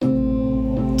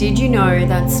Did you know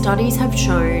that studies have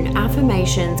shown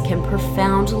affirmations can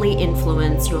profoundly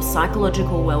influence your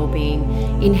psychological well-being,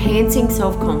 enhancing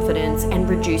self-confidence and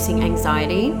reducing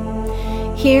anxiety?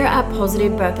 Here at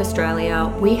Positive Birth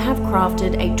Australia, we have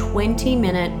crafted a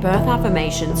 20-minute birth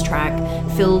affirmations track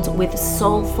filled with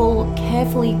soulful,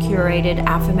 carefully curated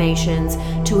affirmations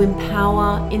to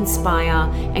empower, inspire,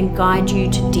 and guide you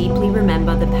to deeply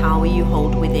remember the power you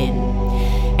hold within.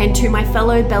 And to my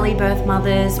fellow belly birth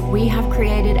mothers, we have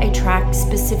created a track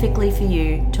specifically for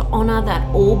you to honor that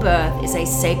all birth is a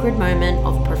sacred moment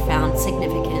of profound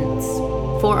significance.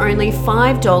 For only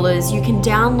 $5, you can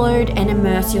download and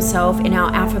immerse yourself in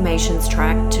our affirmations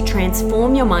track to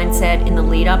transform your mindset in the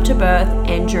lead up to birth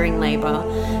and during labor,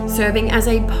 serving as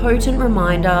a potent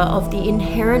reminder of the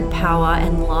inherent power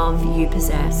and love you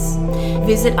possess.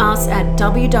 Visit us at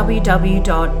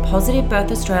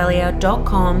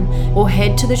www.positivebirthaustralia.com or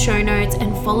head to the show notes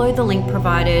and follow the link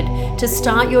provided to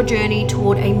start your journey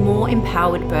toward a more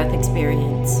empowered birth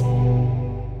experience.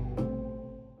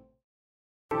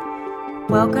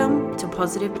 Welcome to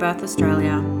Positive Birth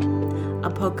Australia, a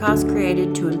podcast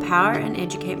created to empower and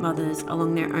educate mothers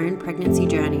along their own pregnancy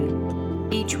journey.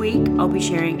 Each week, I'll be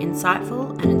sharing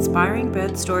insightful and inspiring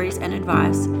birth stories and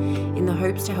advice in the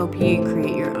hopes to help you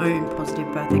create your own positive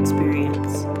birth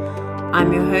experience.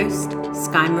 I'm your host,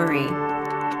 Sky Marie.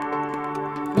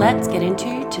 Let's get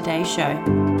into today's show.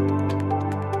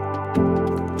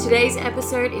 Today's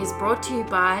episode is brought to you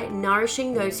by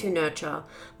Nourishing Those Who Nurture,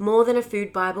 More Than a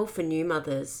Food Bible for New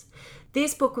Mothers.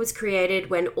 This book was created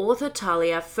when author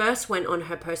Talia first went on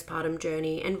her postpartum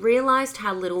journey and realized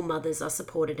how little mothers are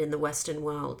supported in the Western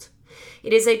world.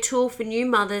 It is a tool for new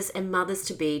mothers and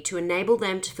mothers-to-be to enable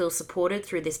them to feel supported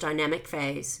through this dynamic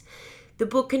phase. The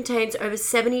book contains over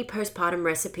 70 postpartum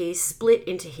recipes split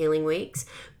into healing weeks,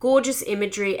 gorgeous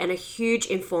imagery, and a huge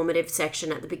informative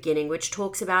section at the beginning which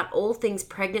talks about all things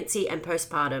pregnancy and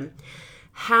postpartum,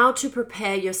 how to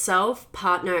prepare yourself,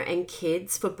 partner, and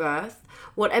kids for birth,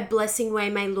 what a blessing way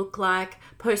may look like,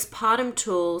 postpartum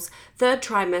tools, third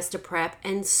trimester prep,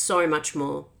 and so much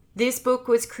more. This book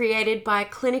was created by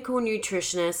clinical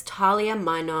nutritionist Talia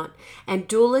Minot and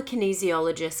doula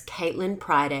kinesiologist Caitlin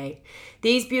Priday.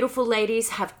 These beautiful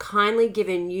ladies have kindly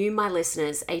given you, my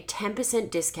listeners, a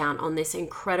 10% discount on this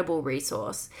incredible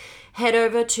resource. Head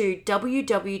over to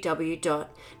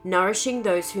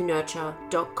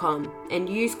www.nourishingthosewhonurture.com and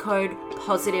use code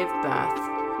POSITIVEBIRTH.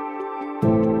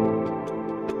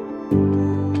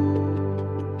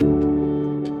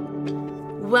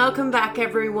 Welcome back,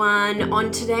 everyone. On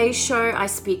today's show, I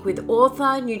speak with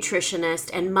author, nutritionist,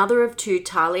 and mother of two,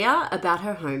 Talia, about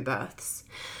her home births.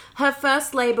 Her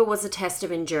first labor was a test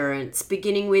of endurance,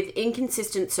 beginning with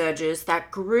inconsistent surges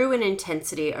that grew in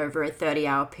intensity over a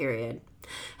 30-hour period.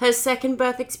 Her second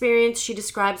birth experience she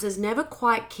describes as never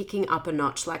quite kicking up a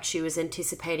notch like she was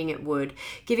anticipating it would,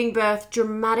 giving birth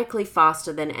dramatically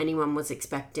faster than anyone was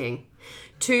expecting.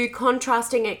 Two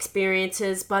contrasting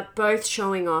experiences, but both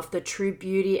showing off the true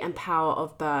beauty and power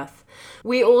of birth.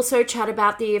 We also chat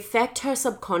about the effect her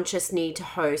subconscious need to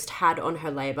host had on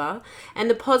her labor and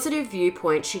the positive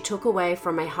viewpoint she took away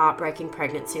from a heartbreaking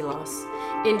pregnancy loss.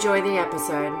 Enjoy the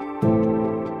episode.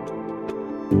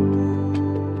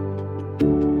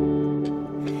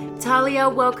 Talia,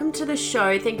 welcome to the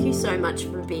show. Thank you so much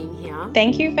for being here.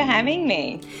 Thank you for having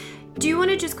me. Do you want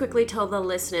to just quickly tell the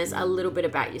listeners a little bit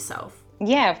about yourself?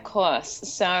 Yeah, of course.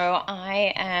 So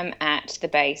I am at the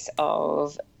base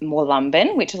of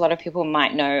Moolarben, which a lot of people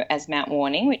might know as Mount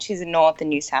Warning, which is in northern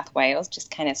New South Wales,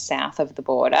 just kind of south of the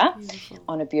border,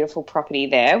 on a beautiful property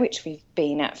there, which we've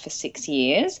been at for 6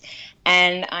 years.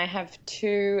 And I have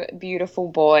two beautiful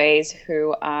boys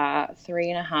who are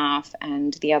 3.5,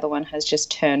 and the other one has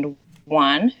just turned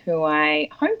 1, who I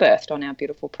home birthed on our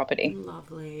beautiful property.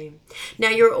 Lovely. Now,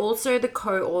 you're also the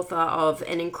co-author of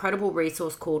an incredible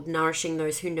resource called Nourishing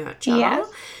Those Who Nurture. Yes.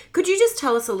 Could you just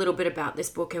tell us a little bit about this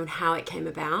book and how it came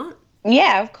about?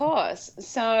 Yeah, of course.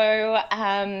 So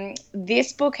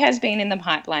this book has been in the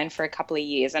pipeline for a couple of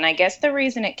years. And I guess the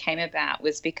reason it came about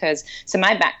was because, so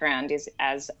my background is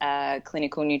as a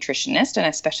clinical nutritionist and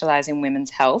I specialize in women's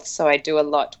health. So I do a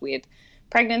lot with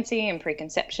pregnancy and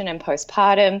preconception and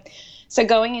postpartum. So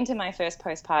going into my first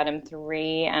postpartum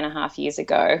 3.5 years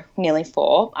ago, nearly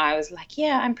 4, I was like,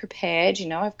 yeah, I'm prepared. You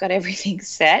know, I've got everything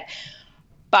set.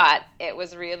 But it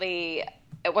wasn't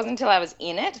until I was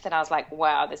in it that I was like,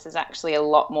 wow, this is actually a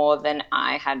lot more than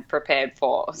I had prepared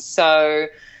for. So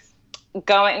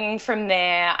going from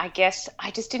there, I guess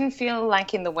I just didn't feel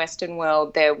like in the Western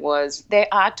world there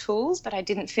are tools, but I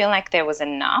didn't feel like there was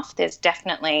enough. There's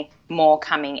definitely more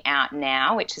coming out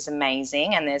now, which is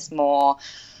amazing. And there's more,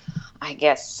 I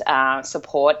guess,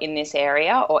 support in this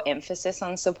area or emphasis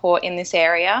on support in this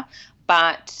area.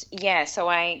 But yeah, so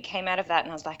I came out of that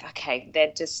and I was like, okay,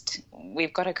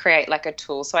 we've got to create like a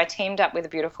tool. So I teamed up with a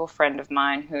beautiful friend of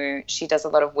mine she does a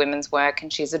lot of women's work,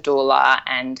 and she's a doula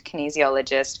and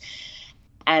kinesiologist.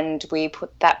 And we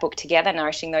put that book together,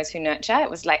 Nourishing Those Who Nurture. It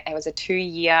was a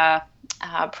 2-year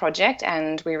project,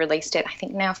 and we released it, I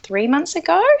think now 3 months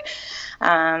ago.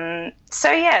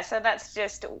 So that's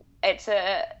just,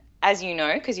 as you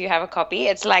know, because you have a copy,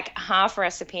 it's like half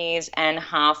recipes and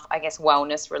half, I guess,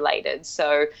 wellness related.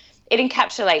 So it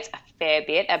encapsulates a fair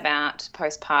bit about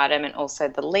postpartum and also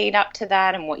the lead up to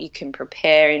that and what you can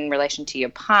prepare in relation to your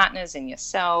partners and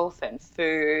yourself and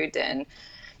food. And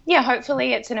yeah,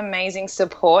 hopefully it's an amazing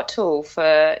support tool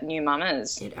for new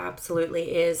mamas. It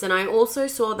absolutely is. And I also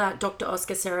saw that Dr.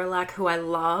 Oscar Serralak, who I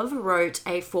love, wrote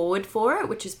a foreword for it,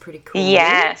 which is pretty cool.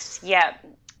 Yes, yeah.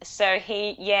 So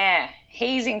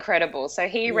he's incredible. So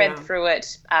he read through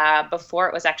it before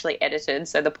it was actually edited.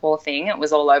 So the poor thing, it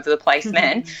was all over the place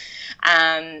then.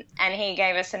 And he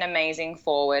gave us an amazing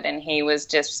foreword, and he was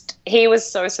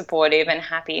so supportive and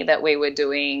happy that we were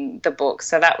doing the book.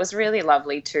 So that was really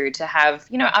lovely too, to have,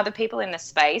 other people in the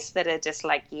space that are just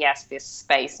like, yes, this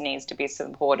space needs to be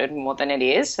supported more than it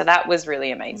is. So that was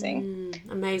really amazing.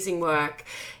 Amazing work.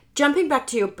 Jumping back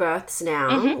to your births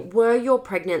now, were your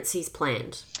pregnancies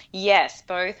planned? Yes,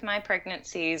 both my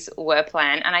pregnancies were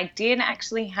planned, and I did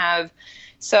actually I've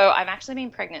actually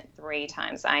been pregnant 3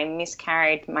 times. I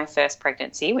miscarried my first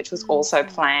pregnancy, which was also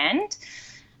planned.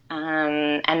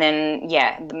 And then,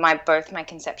 both my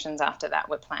conceptions after that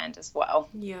were planned as well.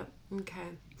 Yeah, okay.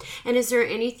 And is there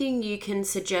anything you can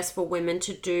suggest for women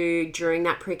to do during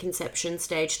that preconception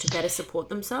stage to better support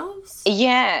themselves?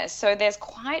 Yeah, so there's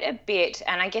quite a bit,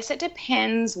 and I guess it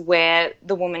depends where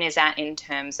the woman is at in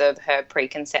terms of her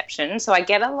preconception. So I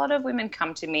get a lot of women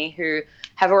come to me who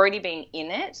have already been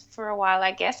in it for a while,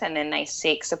 I guess, and then they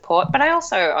seek support. But I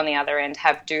also, on the other end,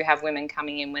 do have women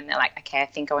coming in when they're like, okay, I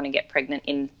think I want to get pregnant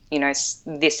in,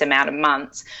 this amount of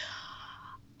months.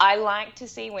 I like to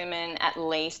see women at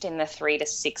least in the 3 to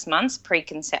 6 months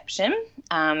preconception,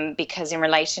 because in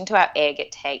relation to our egg,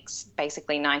 it takes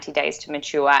basically 90 days to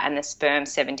mature and the sperm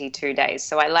 72 days.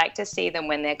 So I like to see them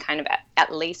when they're kind of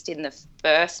at least in the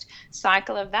first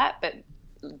cycle of that, but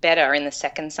better in the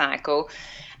second cycle.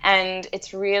 And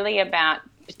it's really about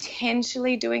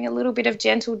potentially doing a little bit of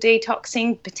gentle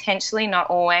detoxing, potentially not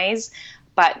always,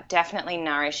 but definitely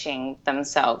nourishing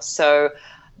themselves. So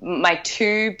my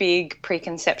 2 big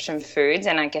preconception foods,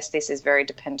 and I guess this is very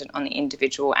dependent on the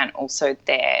individual and also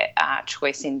their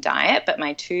choice in diet, but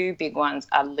my 2 big ones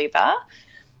are liver,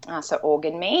 so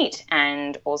organ meat,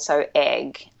 and also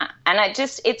egg. And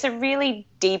it's a really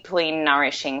deeply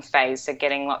nourishing phase, so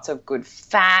getting lots of good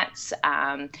fats.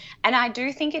 And I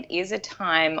do think it is a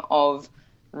time of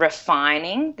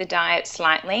refining the diet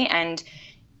slightly. And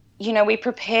we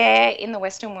prepare in the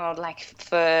Western world, like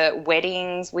for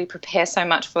weddings, we prepare so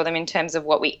much for them in terms of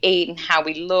what we eat and how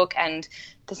we look, and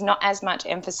there's not as much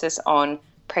emphasis on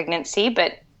pregnancy.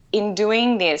 But in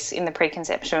doing this in the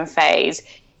preconception phase,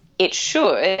 it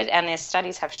should, and their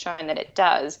studies have shown that it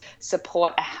does,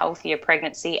 support a healthier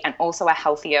pregnancy and also a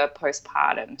healthier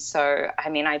postpartum. So,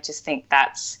 I just think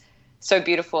that's so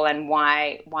beautiful, and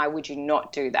why would you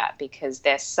not do that? Because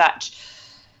they're such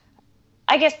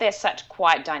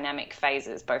quite dynamic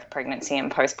phases, both pregnancy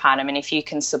and postpartum. And if you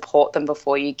can support them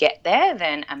before you get there,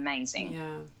 then amazing.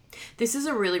 Yeah. This is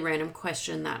a really random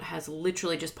question that has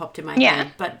literally just popped in my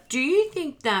head. But do you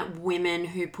think that women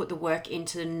who put the work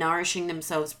into nourishing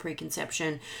themselves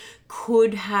preconception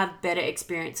could have better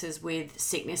experiences with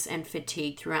sickness and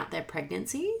fatigue throughout their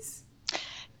pregnancies?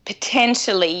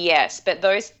 Potentially, yes. But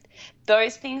those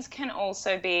things can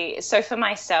also be, so for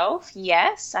myself,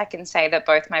 yes, I can say that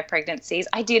both my pregnancies,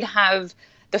 I did have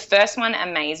the first one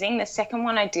amazing. The second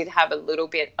one, I did have a little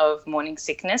bit of morning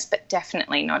sickness, but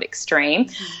definitely not extreme.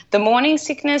 The morning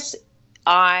sickness,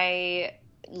 I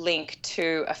link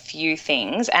to a few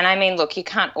things. And look, you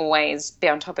can't always be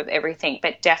on top of everything,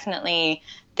 but definitely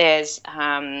there's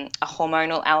a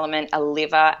hormonal element, a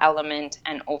liver element,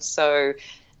 and also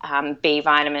B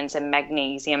vitamins and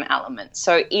magnesium elements.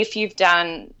 So if you've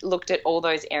looked at all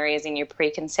those areas in your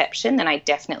preconception, then I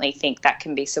definitely think that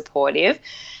can be supportive.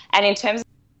 And in terms of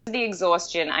the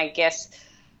exhaustion, I guess,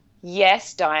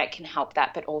 yes, diet can help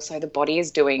that, but also the body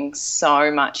is doing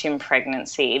so much in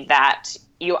pregnancy that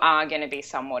you are going to be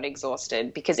somewhat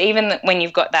exhausted, because even when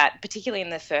you've got that, particularly in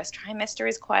the first trimester,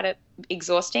 is quite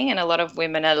exhausting. And a lot of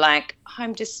women are like,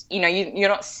 I'm just, you're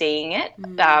not seeing it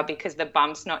because the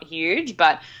bump's not huge,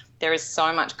 but there is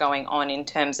so much going on in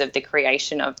terms of the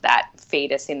creation of that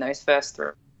fetus in those first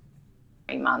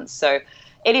months. So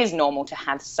it is normal to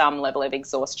have some level of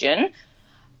exhaustion.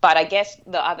 But I guess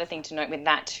the other thing to note with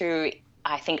that too,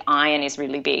 I think iron is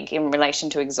really big in relation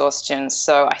to exhaustion.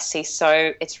 So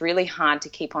it's really hard to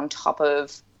keep on top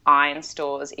of iron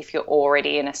stores if you're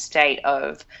already in a state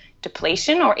of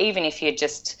depletion, or even if you're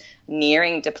just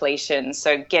nearing depletion.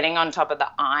 So getting on top of the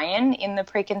iron in the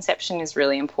preconception is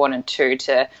really important too,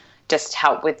 to just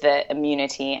help with the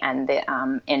immunity and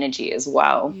the energy as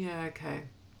well. Yeah, okay.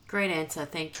 Great answer.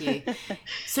 Thank you.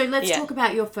 So let's talk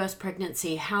about your first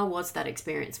pregnancy. How was that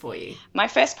experience for you? My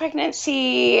first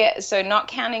pregnancy, so not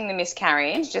counting the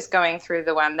miscarriage, just going through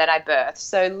the one that I birthed.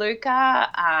 So Luca,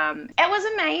 it was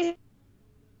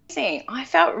amazing. I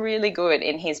felt really good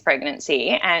in his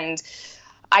pregnancy, and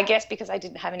I guess because I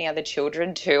didn't have any other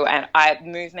children too, and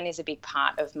movement is a big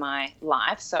part of my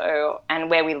life. So, and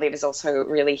where we live is also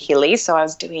really hilly. So I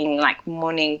was doing like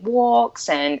morning walks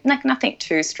and like nothing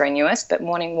too strenuous, but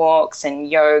morning walks and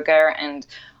yoga. And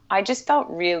I just felt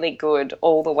really good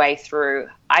all the way through.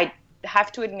 I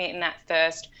have to admit, in that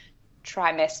first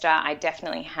trimester, I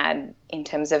definitely had, in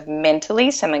terms of mentally,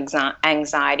 some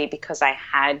anxiety because I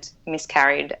had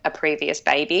miscarried a previous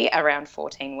baby around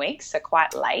 14 weeks, so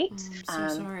quite late. I'm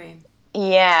so sorry.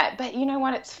 Yeah, but you know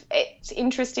what? It's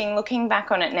interesting looking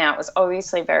back on it now. It was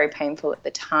obviously very painful at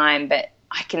the time, but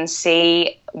I can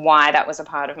see why that was a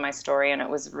part of my story, and it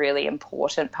was a really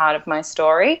important part of my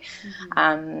story.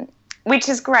 Which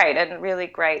is great and really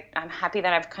great. I'm happy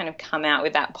that I've kind of come out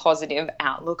with that positive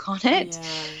outlook on it. Yeah.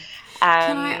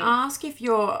 Can I ask if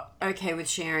you're okay with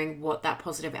sharing what that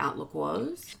positive outlook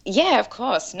was? Yeah, of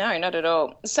course. No, not at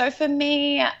all. So for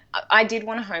me, I did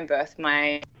want to home birth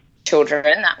my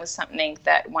children. That was something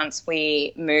that once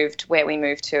we moved where we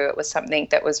moved to, it was something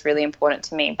that was really important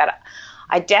to me. But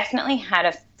I definitely had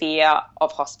a fear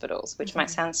of hospitals, which might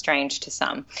sound strange to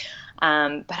some.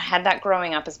 But I had that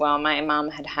growing up as well. My mum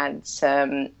had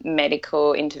some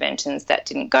medical interventions that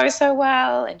didn't go so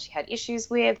well, and she had issues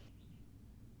with.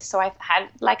 So I had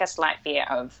like a slight fear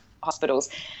of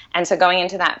hospitals. And so going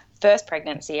into that first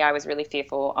pregnancy, I was really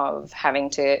fearful of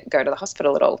having to go to the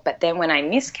hospital at all. But then when I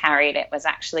miscarried, it was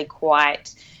actually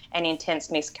quite an intense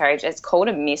miscarriage. It's called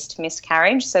a missed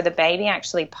miscarriage. So the baby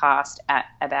actually passed at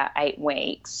about 8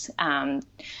 weeks.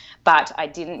 But I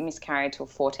didn't miscarry until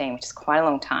 14, which is quite a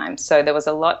long time. So there was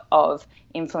a lot of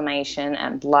inflammation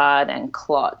and blood and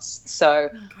clots.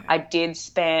 So I did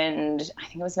spend, I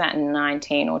think it was about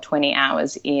 19 or 20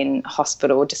 hours in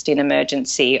hospital, just in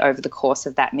emergency, over the course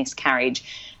of that miscarriage.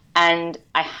 And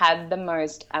I had the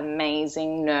most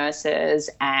amazing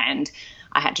nurses, and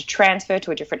I had to transfer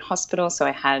to a different hospital. So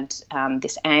I had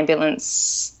this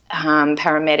ambulance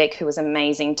paramedic who was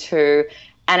amazing too.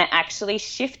 And it actually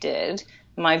shifted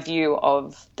my view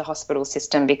of the hospital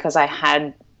system because I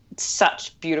had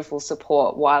such beautiful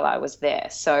support while I was there.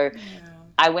 So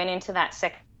I went into that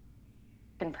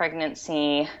second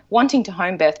pregnancy wanting to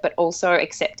home birth, but also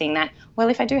accepting that, well,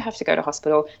 if I do have to go to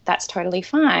hospital, that's totally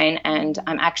fine. And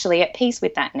I'm actually at peace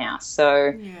with that now.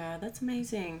 So yeah, that's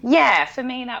amazing. Yeah, for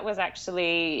me, that was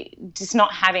actually just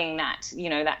not having that,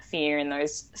 that fear in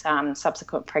those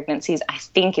subsequent pregnancies, I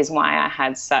think is why I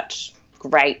had such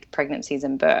great pregnancies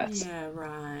and births. Yeah,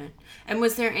 right. And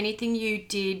was there anything you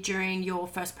did during your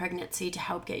first pregnancy to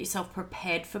help get yourself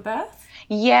prepared for birth?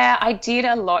 Yeah, I did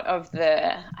a lot of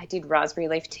I did raspberry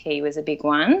leaf tea was a big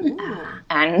one.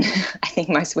 And I think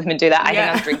most women do that. I think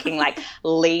I was drinking like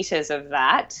litres of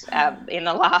that in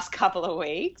the last couple of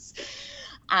weeks.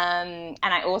 And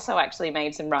I also actually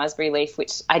made some raspberry leaf,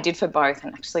 which I did for both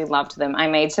and actually loved them. I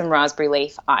made some raspberry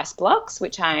leaf ice blocks,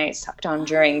 which I sucked on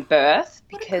during birth.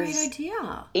 What a great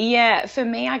idea. Yeah, for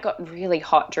me, I got really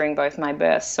hot during both my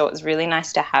births. So it was really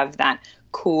nice to have that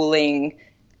cooling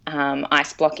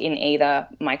ice block in either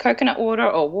my coconut water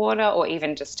or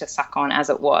even just to suck on as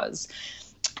it was.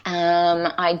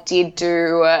 I did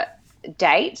do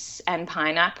dates and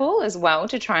pineapple as well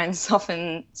to try and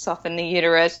soften the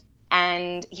uterus.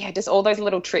 And yeah, just all those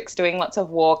little tricks, doing lots of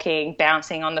walking,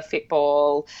 bouncing on the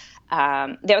Fitball.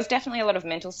 There was definitely a lot of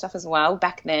mental stuff as well.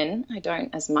 Back then, I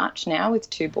don't as much now with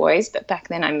 2 boys, but back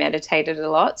then I meditated a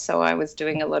lot. So I was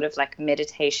doing a lot of like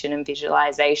meditation and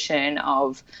visualization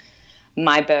of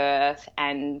my birth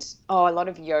and a lot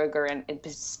of yoga and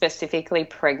specifically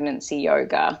pregnancy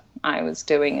yoga I was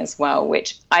doing as well,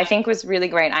 which I think was really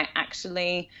great. I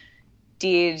actually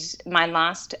did my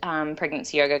last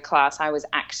pregnancy yoga class. I was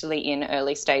actually in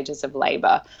early stages of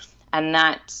labor, and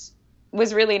that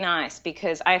was really nice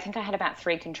because I think I had about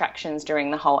 3 contractions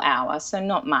during the whole hour, so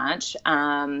not much.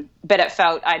 But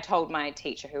I told my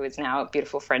teacher, who is now a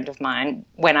beautiful friend of mine,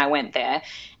 when I went there,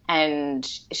 and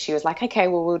she was like, okay,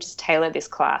 well, we'll just tailor this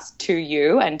class to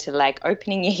you and to like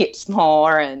opening your hips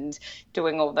more and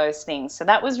doing all those things. So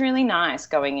that was really nice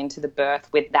going into the birth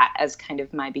with that as kind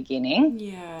of my beginning.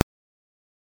 Yeah.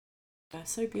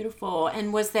 So beautiful.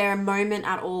 And was there a moment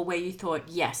at all where you thought,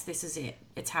 yes, this is it,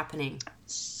 it's happening?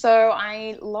 So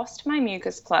I lost my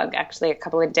mucus plug actually a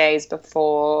couple of days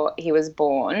before he was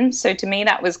born. So to me,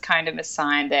 that was kind of a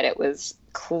sign that it was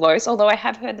close, although I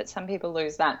have heard that some people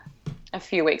lose that a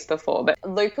few weeks before. But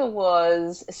Luca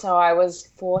I was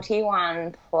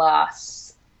 41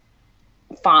 plus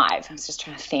 5. I was just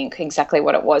trying to think exactly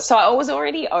what it was. So I was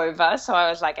already over. So I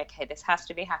was like, okay, this has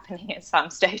to be happening at some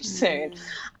stage soon.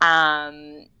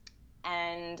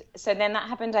 And so then that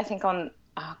happened, I think, on,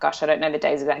 oh gosh, I don't know the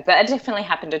days exactly, but it definitely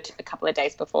happened a couple of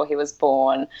days before he was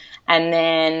born. And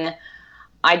then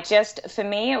for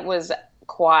me, it was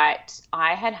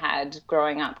I had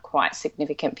growing up quite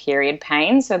significant period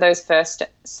pain. So those first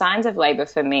signs of labor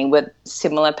for me were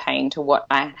similar pain to what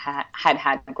I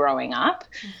had growing up.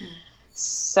 Mm-hmm.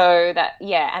 So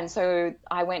and so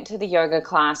I went to the yoga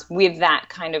class with that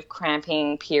kind of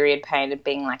cramping period pain and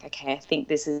being like, okay, I think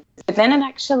this is, but then it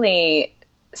actually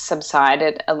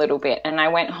subsided a little bit and I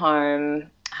went home.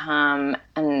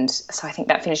 And so I think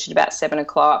that finished at about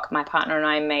 7:00. My partner and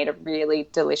I made a really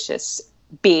delicious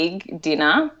big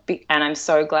dinner, and I'm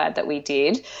so glad that we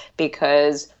did,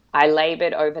 because I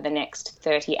laboured over the next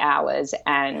 30 hours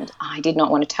and I did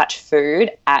not want to touch food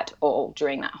at all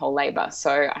during that whole labour.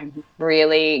 So I'm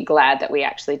really glad that we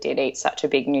actually did eat such a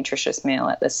big nutritious meal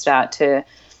at the start to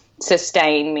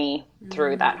sustain me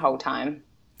through that whole time.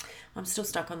 I'm still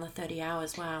stuck on the 30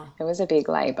 hours. Wow. It was a big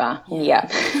labour. Yeah.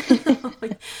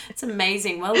 It's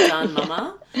amazing. Well done,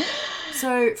 Mama.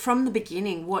 So from the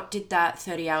beginning, what did that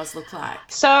 30 hours look like?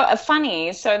 So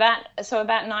funny. So about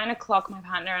 9:00, my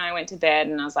partner and I went to bed,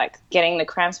 and I was like, the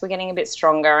cramps were getting a bit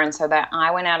stronger. And so that I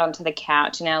went out onto the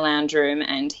couch in our lounge room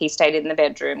and he stayed in the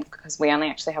bedroom, because we only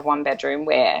actually have one bedroom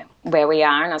where we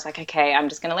are. And I was like, okay, I'm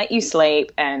just going to let you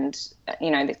sleep. And,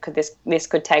 this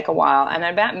could take a while. And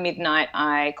at about midnight,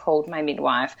 I called my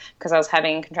midwife because I was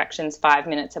having contractions 5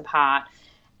 minutes apart.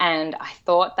 And I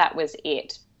thought that was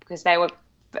it, because they were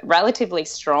relatively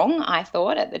strong, I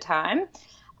thought, at the time.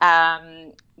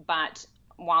 But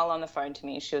while on the phone to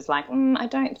me, she was like, I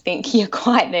don't think you're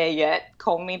quite there yet.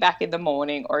 Call me back in the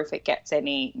morning, or if it gets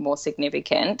any more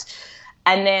significant.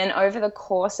 And then over the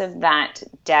course of that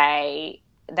day,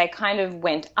 they kind of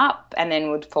went up and then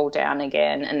would fall down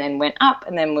again, and then went up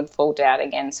and then would fall down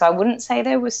again. So I wouldn't say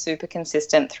they were super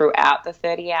consistent throughout the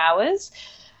 30 hours.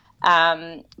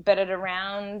 But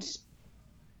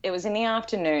it was in the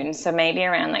afternoon, so maybe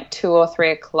around like 2 or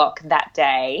 3 o'clock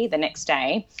the next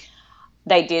day,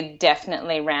 they did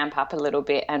definitely ramp up a little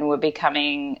bit and were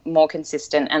becoming more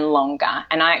consistent and longer.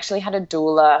 And I actually had a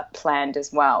doula planned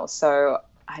as well. So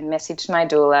I messaged my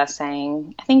doula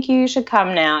saying, I think you should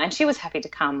come now. And she was happy to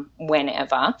come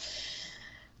whenever.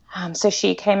 So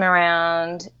she came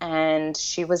around and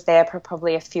she was there for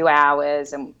probably a few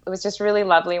hours, and it was just really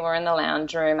lovely. We're in the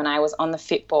lounge room and I was on the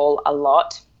Fitball a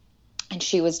lot. And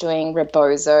she was doing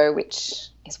rebozo, which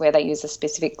is where they use a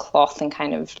specific cloth and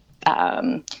kind of,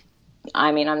 I'm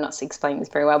not explaining this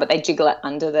very well, but they jiggle it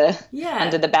under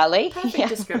the belly. Perfect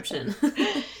description.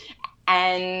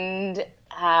 And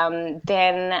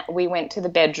then we went to the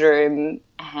bedroom,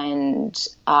 and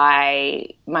my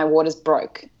waters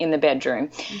broke in the bedroom.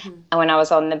 Mm-hmm. And when I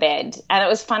was on the bed, and it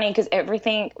was funny because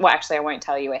everything, well, actually, I won't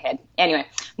tell you ahead. Anyway,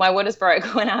 my waters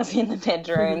broke when I was in the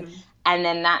bedroom. Mm-hmm. And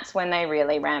then that's when they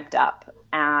really ramped up.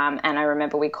 And I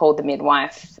remember we called the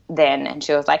midwife then, and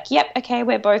she was like, yep, okay,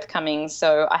 we're both coming.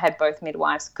 So I had both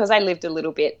midwives, because I lived a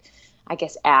little bit, I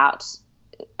guess, out,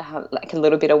 like a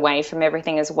little bit away from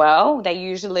everything as well. They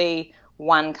usually,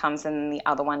 one comes and the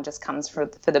other one just comes for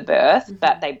the birth, mm-hmm.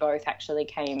 but they both actually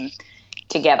came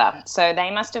together. So they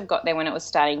must have got there when it was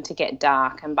starting to get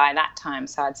dark. And by that time,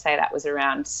 so I'd say that was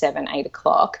around 7, 8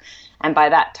 o'clock. And by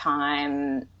that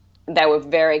time, they were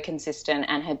very consistent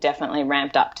and had definitely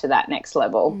ramped up to that next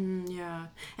level. Yeah.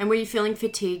 And were you feeling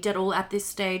fatigued at all at this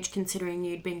stage, considering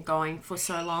you'd been going for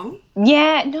so long?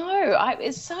 Yeah, no.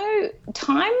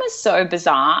 Time was so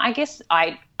bizarre. I guess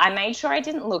I made sure I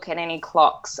didn't look at any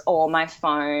clocks or my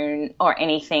phone or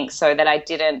anything, so that I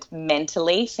didn't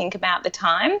mentally think about the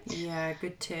time. Yeah,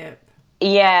 good tip.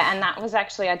 Yeah, and that was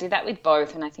actually, I did that with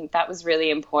both, and I think that was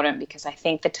really important, because I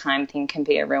think the time thing can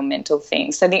be a real mental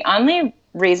thing. So the only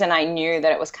reason I knew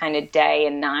that it was kind of day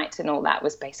and night and all that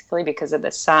was basically because of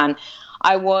the sun.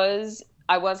 I was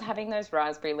having those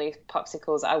raspberry leaf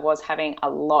popsicles. I was having a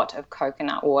lot of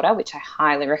coconut water, which I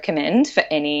highly recommend for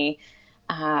any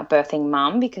birthing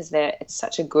mum, because it's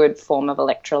such a good form of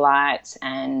electrolytes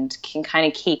and can kind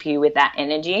of keep you with that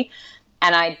energy.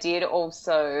 And I did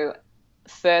also,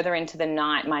 further into the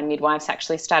night, my midwives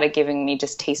actually started giving me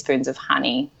just teaspoons of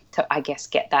honey to, I guess,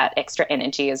 get that extra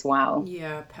energy as well.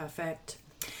 Yeah, perfect.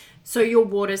 So your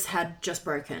waters had just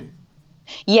broken?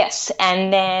 Yes,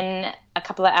 and then a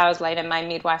couple of hours later, my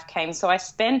midwife came. So I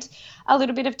spent a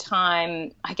little bit of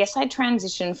time, I guess I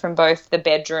transitioned from both the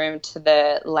bedroom to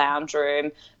the lounge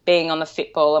room, being on the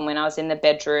Fitball, and when I was in the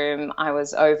bedroom, I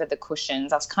was over the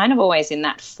cushions. I was kind of always in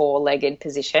that four-legged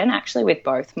position, actually, with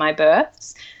both my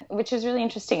births, which was really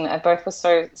interesting that both were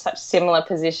such similar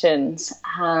positions.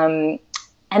 And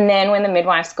then when the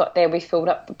midwives got there, we filled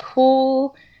up the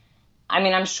pool. I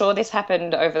mean, I'm sure this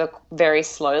happened very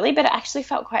slowly, but it actually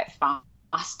felt quite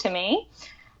fast to me.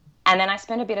 And then I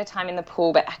spent a bit of time in the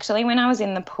pool, but actually when I was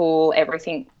in the pool,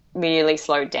 everything really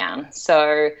slowed down.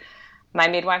 So my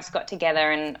midwives got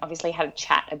together and obviously had a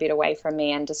chat a bit away from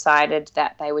me and decided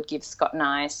that they would give Scott and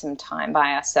I some time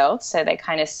by ourselves. So they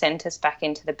kind of sent us back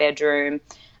into the bedroom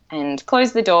and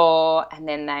closed the door, and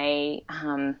then they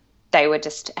were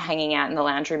just hanging out in the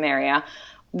lounge room area,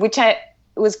 which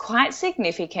was quite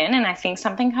significant, and I think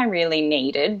something I really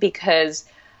needed, because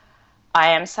I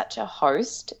am such a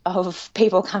host of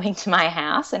people coming to my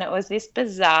house, and it was this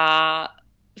bizarre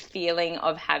feeling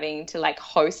of having to like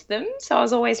host them. So I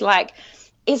was always like,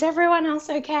 is everyone else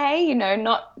okay? You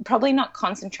know, probably not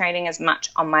concentrating as much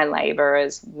on my labor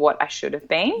as what I should have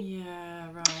been.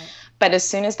 Yeah, right. But as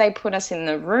soon as they put us in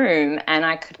the room and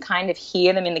I could kind of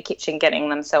hear them in the kitchen getting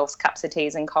themselves cups of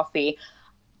teas and coffee,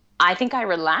 I think I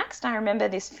relaxed. I remember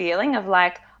this feeling of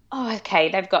like, oh, okay,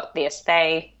 they've got this.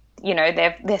 They're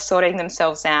sorting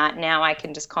themselves out. Now I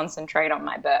can just concentrate on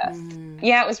my birth.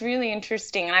 Yeah, it was really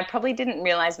interesting. And I probably didn't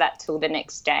realize that till the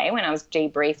next day when I was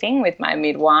debriefing with my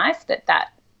midwife,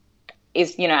 that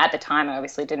is, you know, at the time I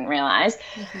obviously didn't realize.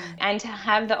 And to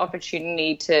have the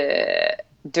opportunity to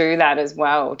do that as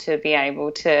well, to be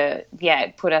able to,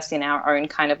 put us in our own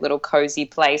kind of little cozy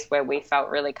place where we felt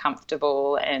really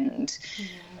comfortable. And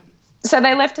so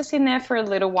they left us in there for a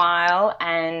little while,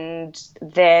 and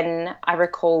then I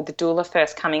recall the doula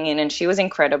first coming in, and she was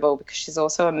incredible because she's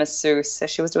also a masseuse, so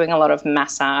she was doing a lot of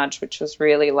massage, which was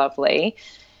really lovely.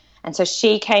 And so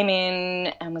she came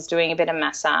in and was doing a bit of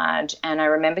massage, and I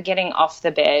remember getting off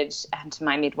the bed and to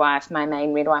my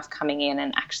main midwife coming in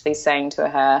and actually saying to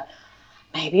her,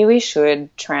 maybe we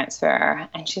should transfer.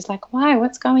 And she's like, why?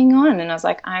 What's going on? And I was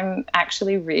like, I'm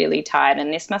actually really tired,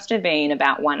 and this must have been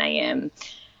about 1 a.m.,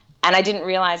 and I didn't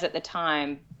realize at the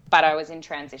time, but I was in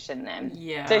transition then.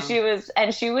 Yeah. So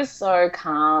she was so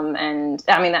calm, and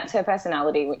I mean, that's her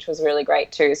personality, which was really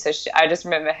great too. So I just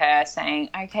remember her saying,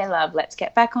 okay, love, let's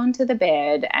get back onto the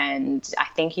bed, and I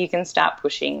think you can start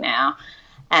pushing now.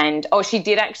 And, she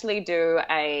did actually do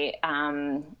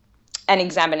an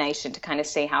examination to kind of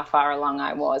see how far along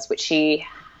I was, which she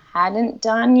hadn't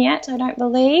done yet, I don't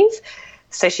believe.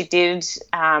 So she did,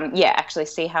 actually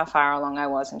see how far along I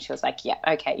was, and she was like, yeah,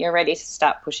 okay, you're ready to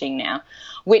start pushing now,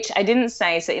 which I didn't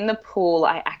say. So in the pool,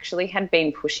 I actually had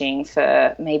been pushing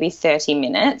for maybe 30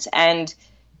 minutes, and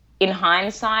in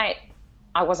hindsight,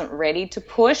 I wasn't ready to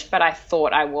push, but I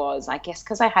thought I was. I guess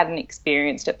because I hadn't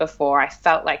experienced it before, I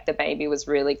felt like the baby was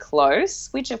really close,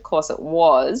 which of course it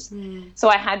was. So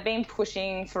I had been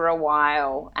pushing for a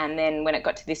while, and then when it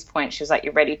got to this point, she was like,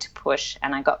 you're ready to push,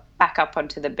 and I got back up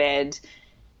onto the bed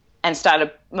and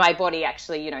my body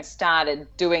actually, started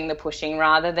doing the pushing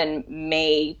rather than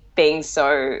me being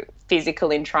so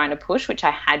physical in trying to push, which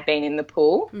I had been in the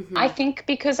pool. I think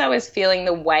because I was feeling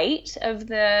the weight of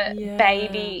the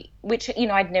baby, which,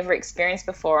 I'd never experienced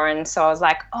before. And so I was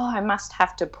like, I must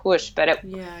have to push. But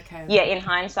in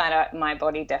hindsight, my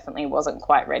body definitely wasn't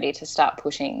quite ready to start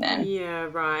pushing then. Yeah,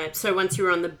 right. So once you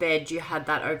were on the bed, you had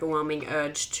that overwhelming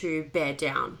urge to bear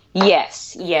down.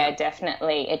 Yes, yeah,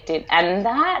 definitely it did. And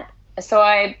so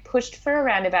I pushed for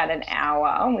around about an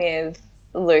hour with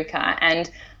Luca,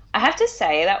 and I have to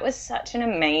say that was such an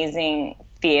amazing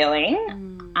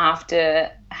feeling after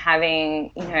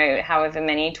having, however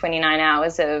many 29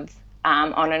 hours of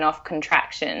on and off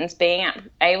contractions, being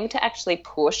able to actually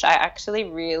push. I actually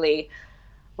really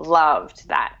loved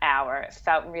that hour. It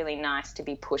felt really nice to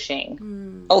be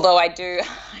pushing. Although I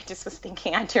just was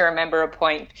thinking, I do remember a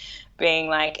point being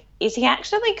like, is he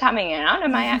actually coming out?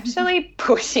 Am I actually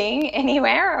pushing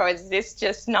anywhere, or is this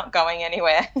just not going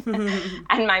anywhere?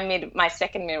 And my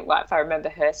second midwife, I remember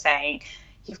her saying,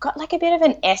 you've got like a bit of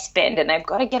an S bend and they've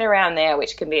got to get around there,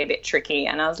 which can be a bit tricky.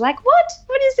 And I was like, what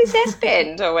is this S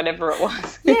bend or whatever it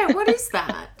was? Yeah, what is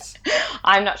that?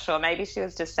 I'm not sure. Maybe she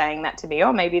was just saying that to me,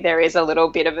 or maybe there is a little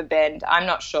bit of a bend. I'm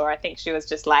not sure. I think she was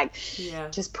just like,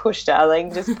 just push,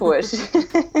 darling, just push.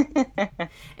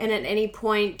 And at any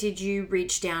point, did you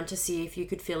reach down to see if you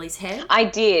could feel his head? I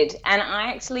did. And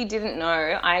I actually didn't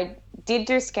know. I did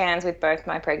do scans with both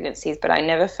my pregnancies, but I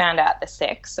never found out the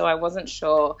sex. So I wasn't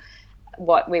sure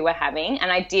what we were having.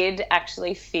 And I did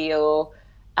actually feel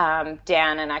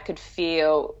down, and I could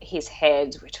feel his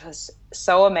head, which was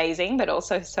so amazing, but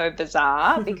also so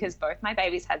bizarre because both my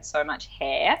babies had so much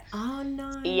hair. Oh,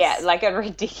 nice. Yeah, like a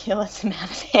ridiculous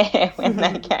amount of hair when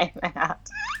they came out,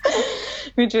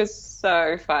 which was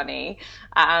so funny.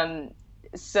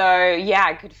 So, yeah,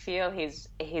 I could feel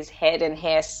his head and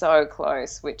hair so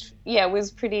close, which, was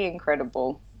pretty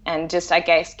incredible. And just, I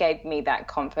guess, gave me that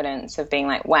confidence of being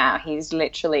like, wow, he's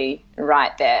literally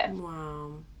right there.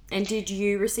 Wow. And did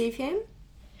you receive him?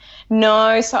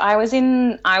 No, so I was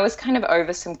kind of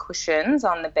over some cushions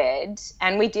on the bed,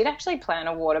 and we did actually plan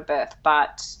a water birth,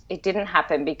 but it didn't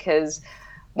happen because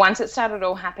once it started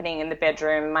all happening in the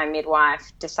bedroom, my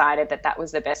midwife decided that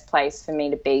was the best place for me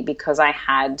to be because I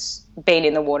had been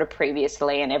in the water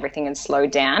previously and everything had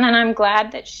slowed down. And I'm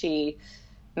glad that she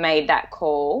made that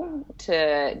call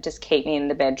to just keep me in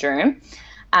the bedroom.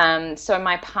 So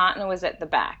my partner was at the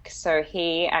back. So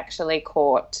he actually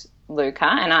caught Luca,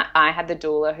 and I had the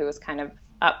doula who was kind of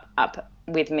up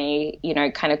with me,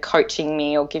 kind of coaching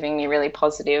me or giving me really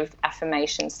positive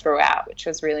affirmations throughout, which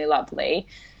was really lovely.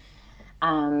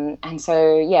 And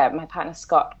so, my partner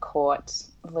Scott caught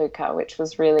Luca, which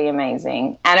was really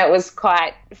amazing. And it was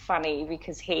quite funny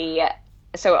because his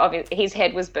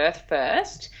head was birthed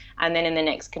first, and then in the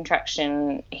next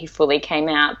contraction he fully came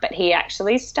out, but he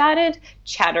actually started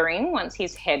chattering once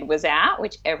his head was out,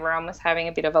 which everyone was having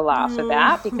a bit of a laugh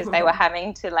about because they were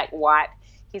having to like wipe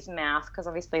his mouth because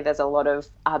obviously there's a lot of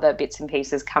other bits and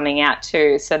pieces coming out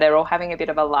too, so they're all having a bit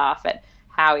of a laugh at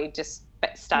how he just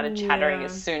started chattering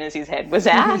as soon as his head was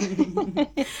out.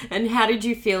 And how did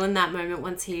you feel in that moment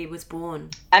once he was born?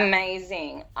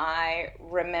 Amazing. I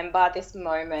remember this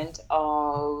moment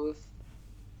of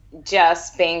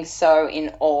just being so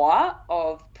in awe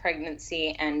of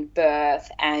pregnancy and birth.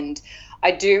 And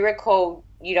I do recall,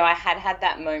 I had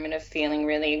that moment of feeling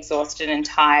really exhausted and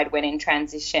tired when in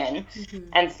transition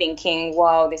and thinking,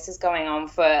 whoa, this is going on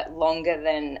for longer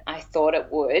than I thought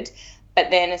it would. But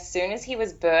then as soon as he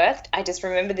was birthed, I just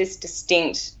remember this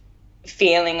distinct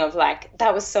feeling of like,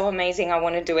 that was so amazing, I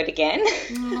want to do it again.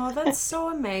 Oh, that's so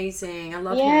amazing. I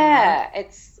love hearing that.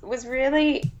 It was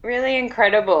really, really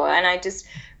incredible. And I just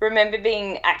remember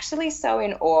being actually so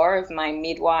in awe of my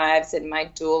midwives and my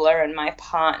doula and my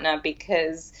partner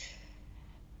because,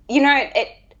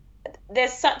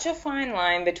 there's such a fine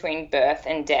line between birth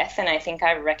and death, and I think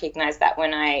I recognized that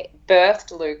when I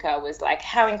birthed Luca, was like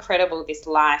how incredible this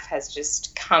life has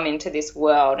just come into this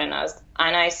world. And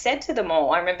I said to them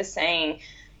all, I remember saying,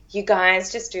 you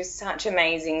guys just do such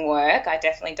amazing work. I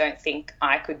definitely don't think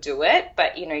I could do it,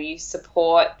 but you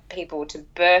support people to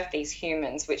birth these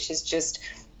humans, which is just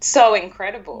so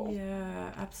incredible.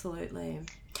 Yeah, absolutely.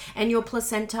 And your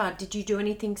placenta, did you do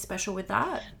anything special with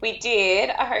that? We did.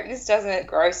 I hope this doesn't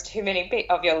gross too many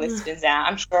of your listeners out.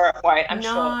 I'm sure it won't.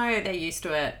 No, they're used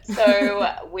to it. So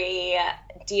we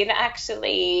did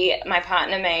actually, my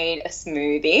partner made a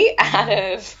smoothie out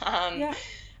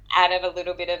of a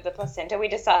little bit of the placenta. We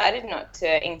decided not to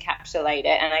encapsulate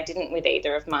it, and I didn't with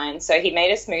either of mine. So he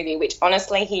made a smoothie, which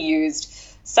honestly he used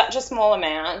such a small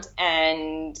amount,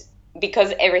 and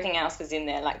because everything else was in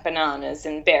there, like bananas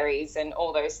and berries and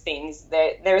all those things,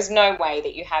 there is no way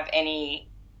that you have any,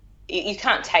 you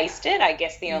can't taste it. I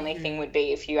guess the only thing would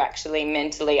be if you actually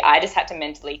I just had to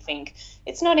mentally think,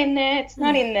 it's not in there, it's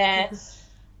not in there.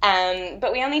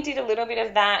 But we only did a little bit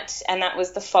of that, and that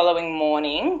was the following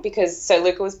morning so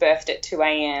Luca was birthed at 2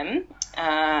 a.m.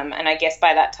 And I guess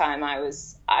by that time I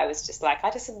was just like,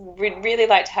 I just would really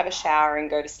like to have a shower and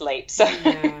go to sleep. So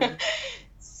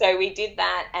So we did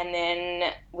that, and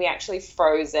then we actually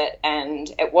froze it, and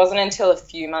it wasn't until a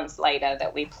few months later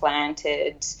that we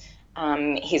planted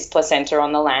his placenta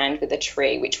on the land with a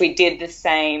tree, which we did the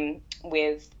same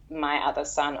with my other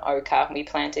son, Oka. We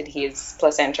planted his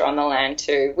placenta on the land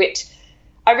too, which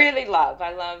I really love.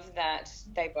 I love that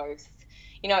they both,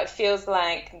 it feels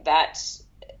like that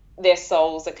their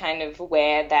souls are kind of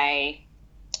where they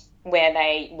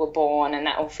were born, and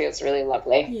that all feels really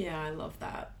lovely. Yeah, I love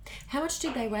that. How much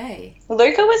did they weigh?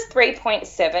 Luca was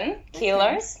 3.7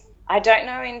 kilos. I don't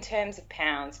know in terms of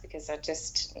pounds because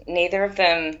neither of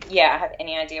them, I have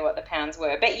any idea what the pounds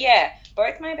were. But yeah,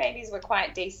 both my babies were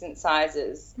quite decent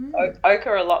sizes.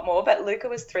 Oka a lot more, but Luca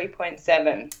was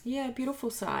 3.7. Yeah, beautiful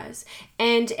size.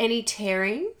 And any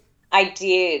tearing? I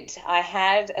did. I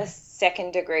had a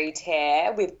second-degree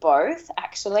tear with both,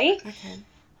 actually. Okay.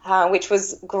 Which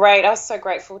was great. I was so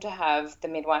grateful to have the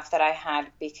midwife that I had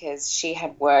because she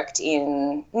had worked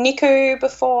in NICU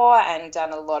before and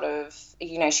done a lot of,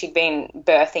 she'd been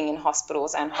birthing in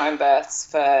hospitals and home births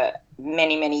for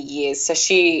many, many years. So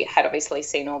she had obviously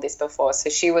seen all this before. So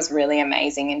she was really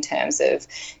amazing in terms of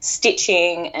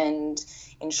stitching and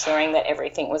ensuring that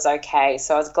everything was okay.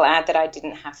 So I was glad that I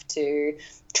didn't have to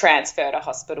transfer to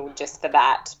hospital just for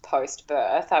that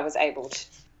post-birth. I was able to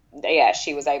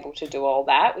she was able to do all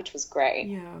that, which was great.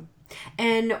 Yeah.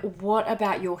 And what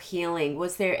about your healing?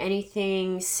 Was there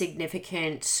anything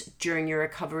significant during your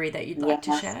recovery that you'd like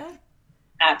to share?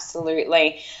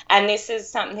 Absolutely. And this is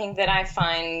something that I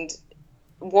find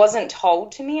wasn't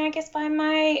told to me, I guess, by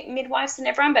my midwives and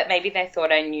everyone, but maybe they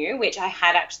thought I knew, which I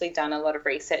had actually done a lot of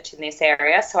research in this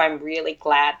area. So I'm really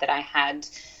glad that I had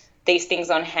these things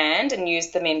on hand and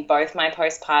used them in both my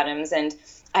postpartums. And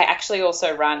I actually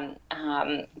also run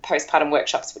postpartum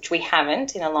workshops, which we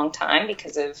haven't in a long time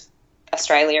because of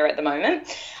Australia at the moment,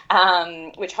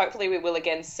 which hopefully we will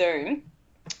again soon.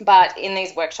 But in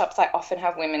these workshops, I often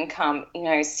have women come,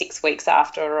 6 weeks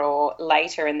after or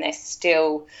later, and they're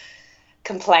still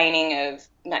complaining of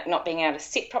not being able to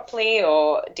sit properly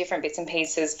or different bits and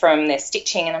pieces from their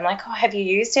stitching. And I'm like, oh, have you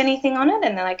used anything on it?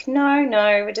 And they're like, no,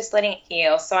 we're just letting it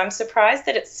heal. So I'm surprised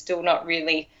that it's still not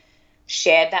really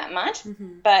shared that much.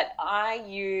 But I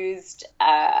used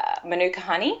Manuka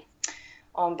honey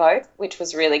on both, which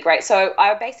was really great. So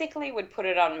I basically would put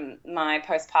it on my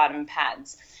postpartum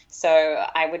pads. So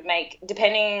I would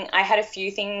I had a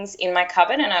few things in my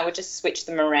cupboard and I would just switch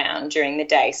them around during the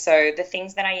day. So the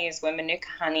things that I used were Manuka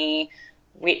honey,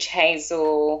 witch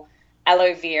hazel,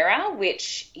 aloe vera,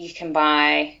 which you can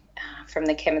buy from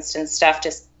the chemist and stuff.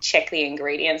 Just check the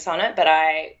ingredients on it. But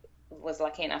I was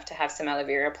lucky enough to have some aloe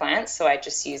vera plants, so I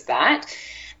just used that.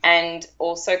 And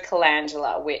also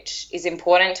calendula, which is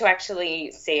important to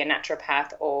actually see a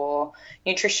naturopath or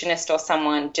nutritionist or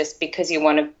someone, just because you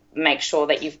want to make sure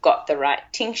that you've got the right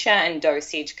tincture and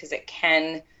dosage, because it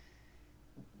can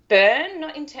burn,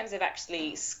 not in terms of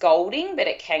actually scalding, but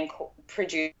it can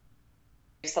produce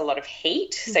a lot of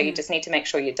heat. So you just need to make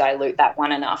sure you dilute that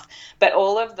one enough. But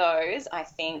all of those, I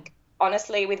think,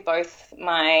 honestly, with both and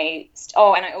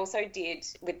I also did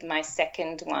with my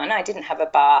second one, I didn't have a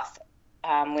bath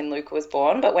when Luca was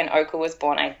born, but when Oka was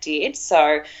born, I did.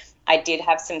 So I did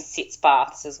have some sitz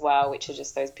baths as well, which are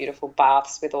just those beautiful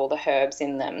baths with all the herbs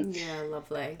in them. Yeah,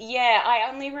 lovely. Yeah, I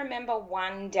only remember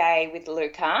one day with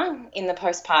Luca in the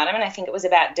postpartum, and I think it was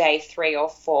about day 3 or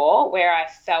 4, where I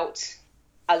felt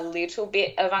a little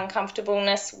bit of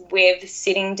uncomfortableness with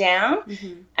sitting down,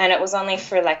 and it was only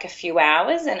for like a few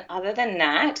hours. And other than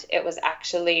that, it was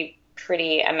actually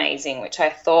pretty amazing, which I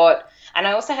thought. And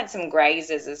I also had some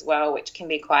grazes as well, which can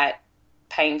be quite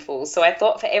painful. So I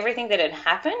thought for everything that had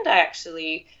happened, I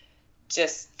actually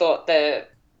just thought I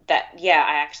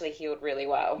actually healed really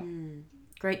well.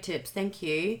 Great tips. Thank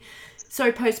you.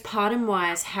 So postpartum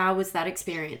wise, how was that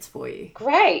experience for you?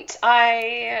 Great.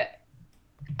 I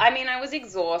was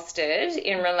exhausted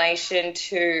in relation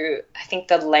to, I think,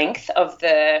 the length of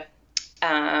the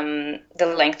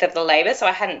labor. So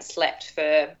I hadn't slept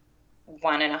for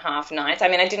 1.5 nights. I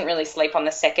mean, I didn't really sleep on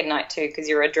the second night too, because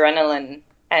your adrenaline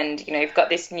and, you've got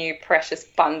this new precious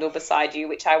bundle beside you,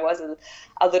 which I was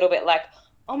a little bit like,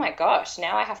 oh my gosh,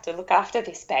 now I have to look after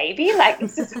this baby. Like,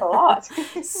 this is a lot.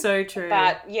 So true.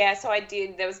 But yeah, so I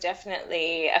did. There was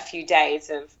definitely a few days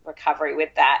of recovery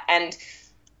with that. And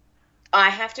I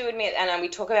have to admit, and we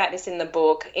talk about this in the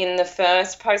book, in the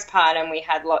first postpartum, we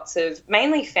had lots of,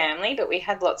 mainly family, but we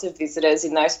had lots of visitors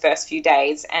in those first few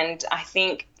days. And I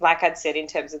think, like I'd said in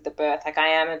terms of the birth, like I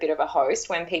am a bit of a host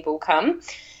when people come.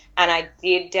 And I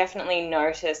did definitely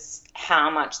notice how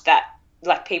much that,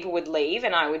 like, people would leave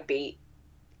and I would be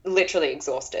literally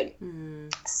exhausted.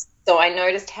 So I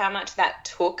noticed how much that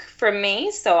took from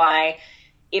me. So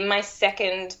in my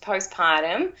second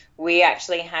postpartum, we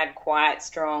actually had quite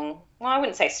strong, well, I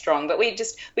wouldn't say strong, but we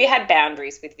had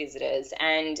boundaries with visitors.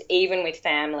 And even with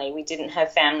family, we didn't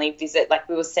have family visit. Like,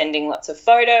 we were sending lots of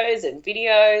photos and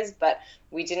videos, but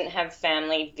we didn't have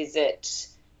family visit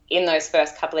in those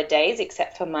first couple of days,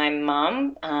 except for my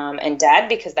mum and dad,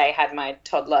 because they had my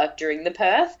toddler during the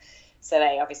birth. So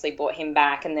they obviously brought him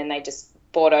back, and then they just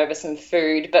brought over some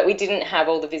food. But we didn't have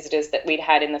all the visitors that we'd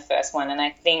had in the first one. And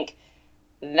I think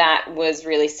that was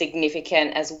really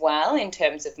significant as well in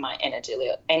terms of my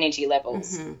energy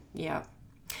levels. Yeah.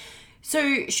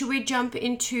 So should we jump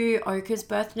into Oka's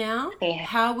birth now? Yeah.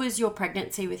 How was your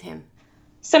pregnancy with him?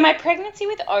 So my pregnancy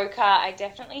with Oka, I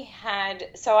definitely had,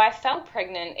 so I fell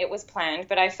pregnant, it was planned,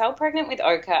 but I fell pregnant with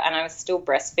Oka and I was still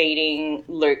breastfeeding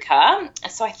Luca.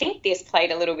 So I think this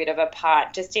played a little bit of a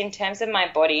part just in terms of my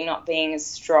body not being as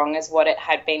strong as what it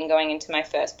had been going into my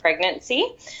first pregnancy.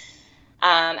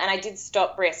 And I did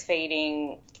stop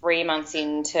breastfeeding 3 months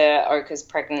into Oka's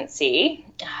pregnancy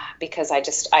because I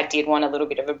did want a little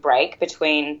bit of a break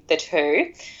between the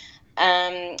two.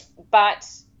 But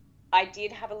I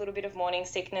did have a little bit of morning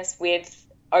sickness with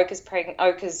Oka's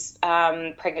pregnancy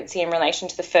in relation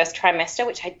to the first trimester,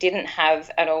 which I didn't have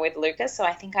at all with Lucas. So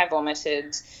I think I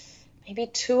vomited maybe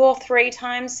 2 or 3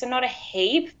 times, so not a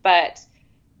heap, but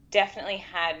definitely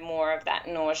had more of that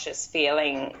nauseous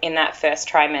feeling in that first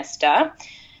trimester.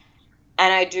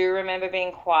 And I do remember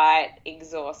being quite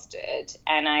exhausted.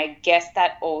 And I guess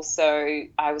that also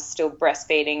I was still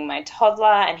breastfeeding my toddler,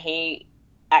 and he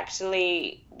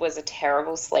actually was a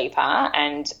terrible sleeper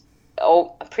and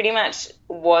pretty much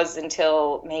was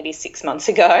until maybe 6 months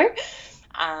ago.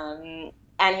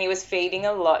 And he was feeding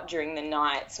a lot during the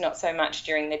nights, not so much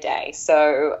during the day.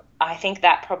 So I think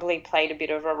that probably played a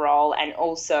bit of a role, and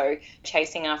also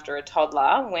chasing after a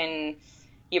toddler when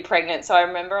you're pregnant. So I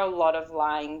remember a lot of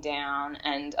lying down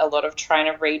and a lot of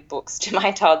trying to read books to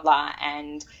my toddler.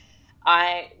 And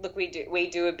we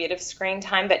do a bit of screen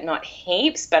time, but not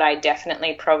heaps. But I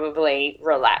definitely probably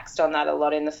relaxed on that a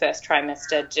lot in the first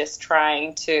trimester, just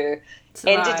trying to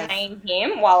entertain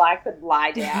him while I could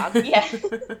lie down. Yeah.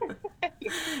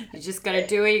 You just got to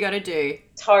do what you got to do.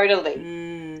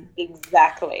 Totally.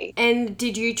 Exactly. And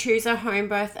did you choose a home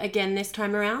birth again this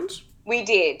time around? We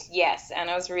did, yes, and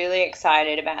I was really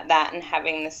excited about that and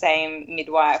having the same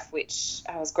midwife, which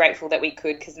I was grateful that we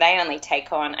could, because they only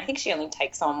take on, I think she only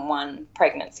takes on 1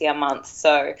 pregnancy a month,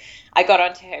 so I got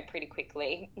onto her pretty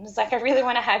quickly. It was like, I really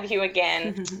want to have you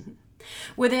again.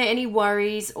 Were there any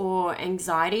worries or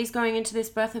anxieties going into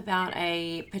this birth about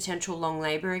a potential long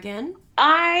labour again?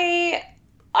 I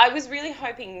was really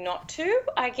hoping not to,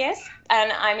 I guess,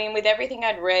 and I mean, with everything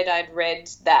I'd read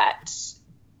that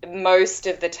most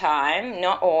of the time,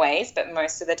 not always, but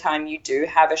most of the time you do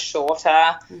have a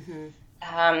shorter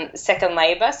second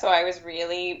labour. So I was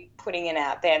really putting it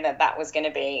out there that was going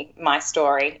to be my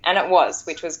story, and it was,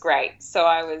 which was great. So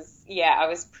I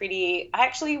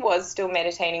actually was still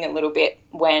meditating a little bit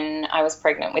when I was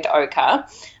pregnant with Oka.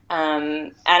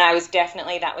 And I was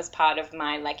definitely, that was part of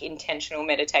my intentional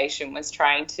meditation, was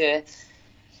trying to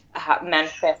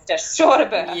manifest a shorter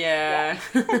birth. Yeah.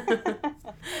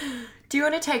 Do you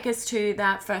want to take us to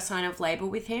that first sign of labour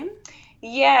with him?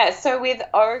 Yeah, so with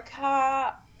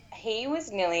Oka, he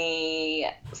was nearly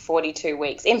 42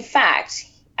 weeks. In fact,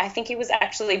 I think he was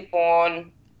actually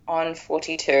born on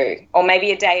 42, or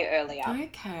maybe a day earlier.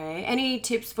 Okay. Any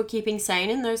tips for keeping sane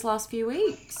in those last few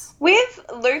weeks? With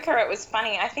Luca, it was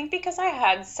funny. I think because I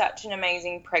had such an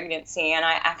amazing pregnancy, and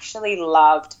I actually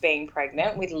loved being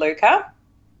pregnant with Luca.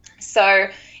 So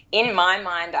in my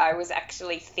mind, I was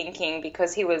actually thinking,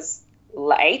 because he was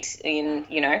late in,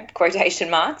 quotation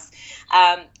marks,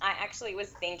 I actually was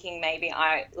thinking maybe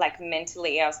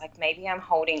mentally, I was like, maybe I'm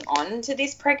holding on to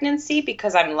this pregnancy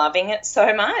because I'm loving it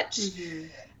so much.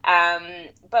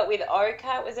 But with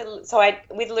Oka,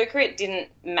 with Luca, it didn't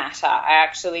matter. I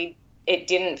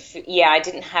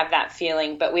didn't have that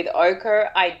feeling, but with Oka,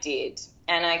 I did.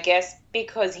 And I guess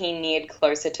because he neared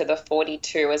closer to the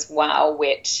 42 as well,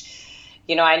 which,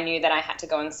 I knew that I had to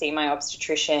go and see my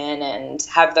obstetrician and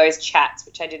have those chats,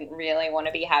 which I didn't really want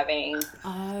to be having.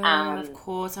 Oh, of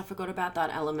course. I forgot about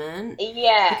that element.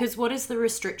 Yeah. Because what is the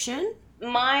restriction?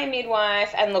 My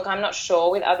midwife, and look, I'm not sure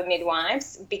with other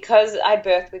midwives, because I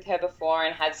birthed with her before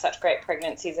and had such great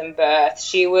pregnancies and births,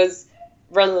 she was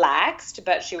relaxed,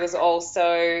 but she was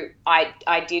also,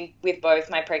 I did with both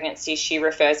my pregnancies, she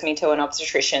refers me to an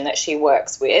obstetrician that she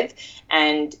works with,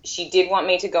 and she did want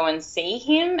me to go and see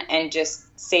him and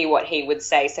just see what he would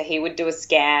say. So he would do a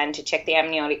scan to check the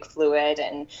amniotic fluid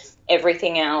and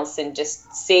everything else, and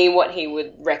just see what he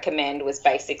would recommend was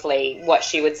basically what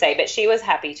she would say. But she was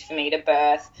happy for me to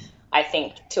birth, I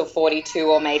think, till 42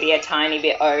 or maybe a tiny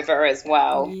bit over as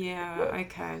well. Yeah,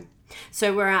 okay.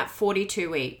 So we're at 42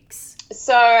 weeks.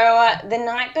 So the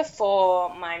night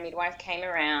before, my midwife came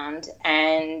around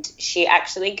and she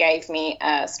actually gave me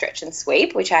a stretch and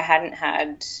sweep, which I hadn't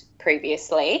had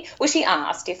previously. Well, she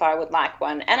asked if I would like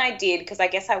one, and I did, because I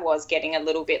guess I was getting a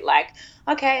little bit like,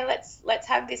 okay, let's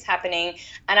have this happening.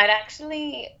 And I'd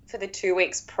actually, for the 2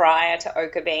 weeks prior to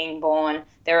Oka being born,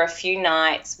 there were a few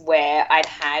nights where I'd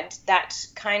had that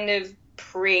kind of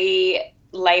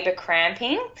pre-labor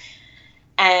cramping.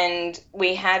 And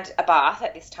we had a bath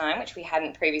at this time, which we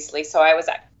hadn't previously. So I was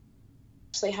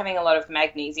actually having a lot of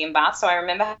magnesium baths. So I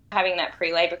remember having that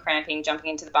pre-labor cramping, jumping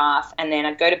into the bath, and then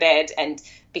I'd go to bed. And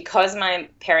because my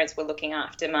parents were looking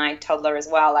after my toddler as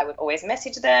well, I would always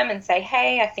message them and say,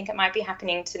 hey, I think it might be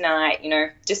happening tonight,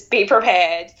 just be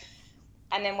prepared.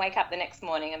 And then wake up the next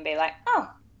morning and be like,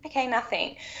 oh, okay,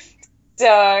 nothing.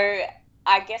 So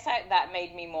I guess that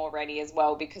made me more ready as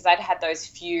well, because I'd had there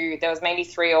was maybe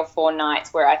 3 or 4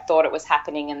 nights where I thought it was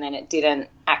happening and then it didn't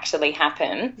actually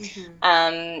happen.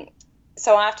 Mm-hmm.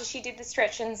 So after she did the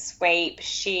stretch and sweep,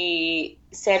 she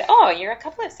said, oh, you're a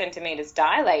couple of centimeters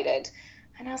dilated.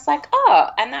 And I was like, oh,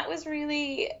 and that was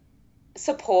really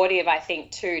supportive, I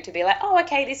think, too, to be like, oh,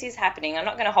 okay, this is happening. I'm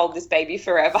not going to hold this baby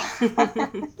forever.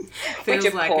 Which,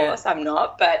 of course, I'm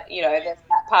not. But, there's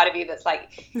that part of you that's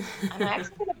like, am I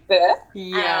actually going to birth?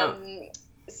 Yeah.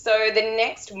 So the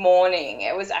next morning,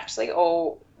 it was actually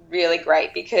all really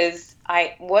great, because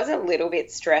I was a little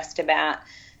bit stressed about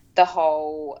the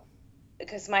whole,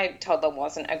 because my toddler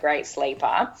wasn't a great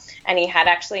sleeper, and he had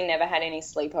actually never had any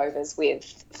sleepovers with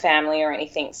family or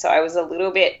anything. So I was a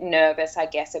little bit nervous, I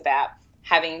guess, about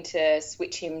having to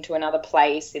switch him to another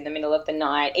place in the middle of the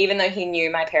night, even though he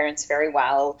knew my parents very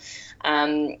well.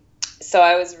 So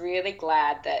I was really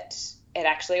glad that it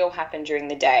actually all happened during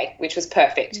the day, which was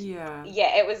perfect. Yeah,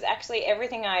 it was actually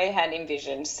everything I had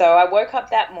envisioned. So I woke up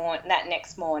that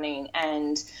next morning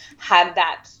and had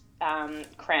that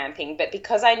cramping, but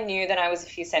because I knew that I was a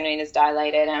few centimeters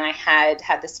dilated and I had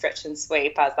the stretch and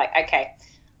sweep, I was like, okay,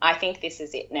 I think this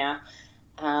is it now.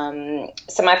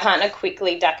 So my partner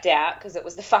quickly ducked out, because it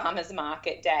was the farmers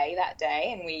market day that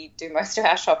day, and we do most of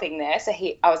our shopping there. So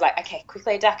I was like, okay,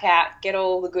 quickly duck out, get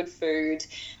all the good food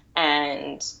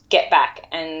and get back.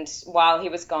 And while he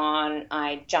was gone,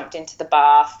 I jumped into the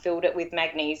bath, filled it with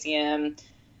magnesium,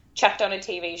 chucked on a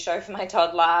TV show for my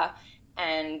toddler,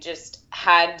 and just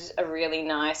had a really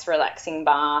nice, relaxing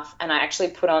bath. And I actually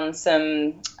put on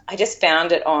I just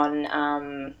found it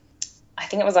on, I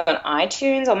think it was on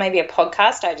iTunes or maybe a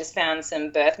podcast. I just found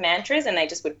some birth mantras, and they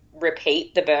just would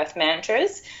repeat the birth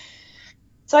mantras.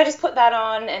 So I just put that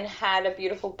on and had a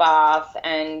beautiful bath.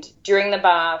 And during the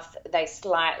bath, they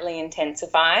slightly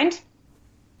intensified,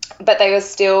 but they were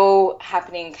still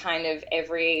happening kind of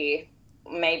every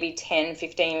maybe 10,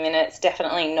 15 minutes,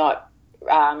 definitely not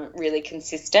really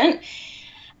consistent.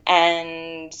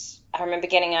 And I remember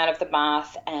getting out of the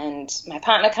bath and my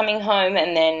partner coming home,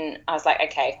 and then I was like,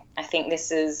 okay, I think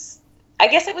I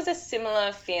guess it was a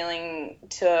similar feeling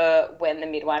to when the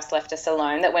midwives left us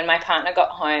alone, that when my partner got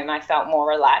home, I felt more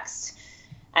relaxed,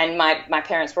 and my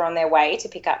parents were on their way to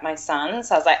pick up my son.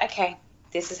 So I was like, okay,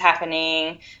 this is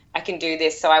happening. I can do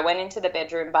this. So I went into the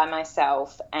bedroom by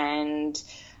myself and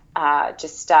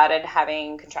just started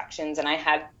having contractions, and I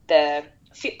had the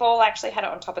Fitball, I actually had it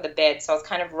on top of the bed, so I was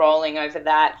kind of rolling over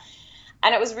that.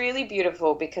 And it was really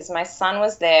beautiful, because my son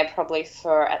was there probably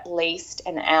for at least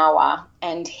an hour,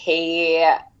 and he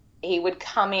would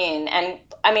come in, and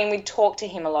I mean, we'd talk to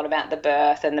him a lot about the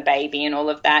birth and the baby and all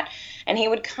of that, and he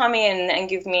would come in and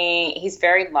he's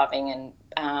very loving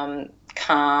and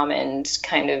calm and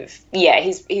kind of,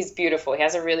 he's beautiful. He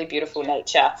has a really beautiful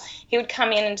nature. He would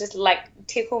come in and just like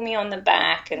tickle me on the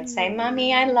back and say,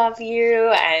 Mummy, I love you.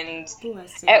 And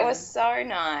it was so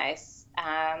nice.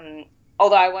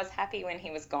 Although I was happy when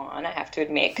he was gone, I have to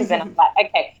admit, because then I'm like,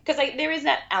 okay, because there is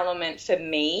that element for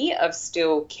me of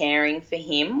still caring for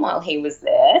him while he was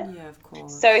there. Yeah, of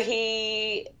course. So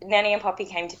Nanny and Poppy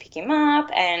came to pick him up,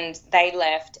 and they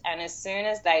left. And as soon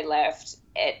as they left,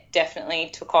 it definitely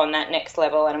took on that next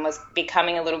level and was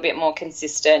becoming a little bit more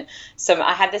consistent. So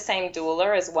I had the same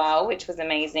doula as well, which was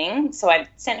amazing. So I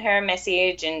sent her a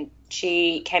message, and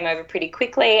she came over pretty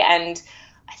quickly. And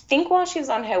I think while she was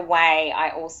on her way,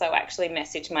 I also actually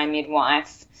messaged my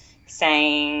midwife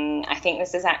saying, I think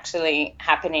this is actually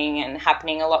happening, and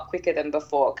happening a lot quicker than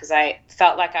before, because I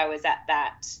felt like I was at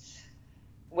that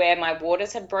where my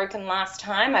waters had broken last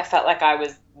time. I felt like I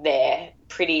was there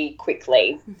pretty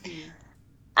quickly.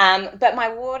 Mm-hmm. But my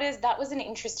waters, that was an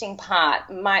interesting part.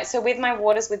 So with my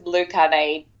waters with Luca,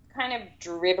 they kind of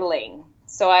dribbling.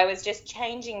 So I was just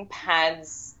changing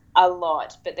pads a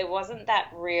lot, but there wasn't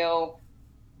that real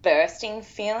bursting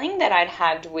feeling that I'd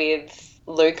had with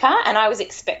Luca, and I was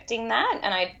expecting that.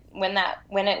 And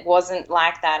when it wasn't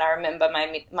like that, I remember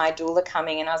my doula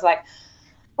coming, and I was like,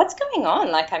 what's going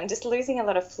on? Like, I'm just losing a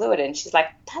lot of fluid. And she's like,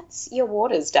 that's your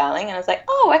waters, darling. And I was like,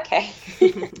 oh, okay.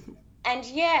 And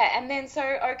yeah, and then so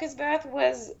Oka's birth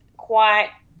was quite,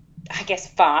 I guess,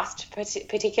 fast,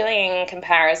 particularly in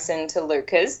comparison to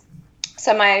Luca's.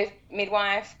 So my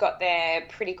midwife got there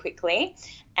pretty quickly,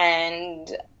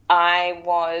 and I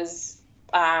was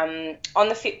on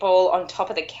the Fitball on top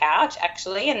of the couch,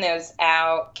 actually, and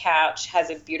our couch has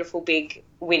a beautiful big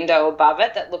window above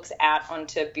it that looks out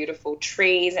onto beautiful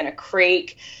trees and a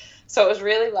creek. So it was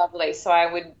really lovely. So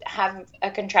I would have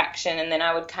a contraction, and then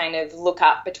I would kind of look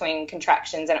up between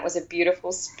contractions, and it was a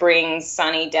beautiful spring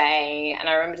sunny day. And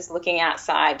I remember just looking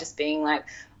outside, just being like,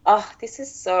 oh, this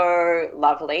is so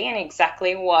lovely and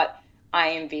exactly what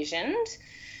I envisioned.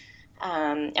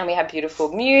 And we had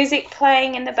beautiful music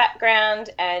playing in the background,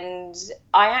 and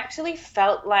I actually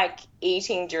felt like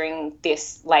eating during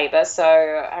this labour. So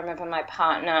I remember my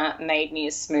partner made me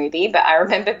a smoothie, but I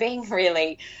remember being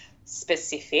really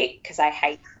specific because I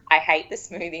hate the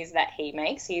smoothies that he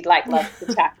makes. He loves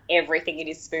to chuck everything in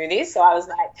his smoothies. So I was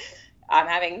like, I'm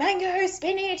having mango,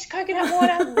 spinach, coconut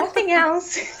water, nothing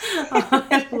else.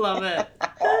 I love it.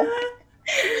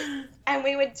 And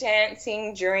we were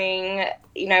dancing during,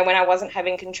 when I wasn't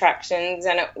having contractions,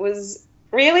 and it was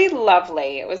really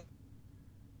lovely. It was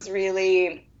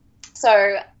really,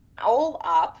 so all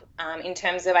up, in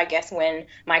terms of, I guess, when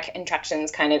my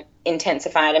contractions kind of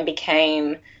intensified and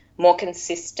became more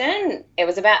consistent, it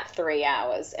was about 3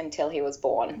 hours until he was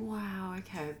born. Wow,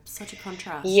 okay. Such a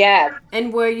contrast. Yeah.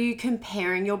 And were you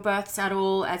comparing your births at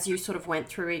all as you sort of went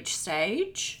through each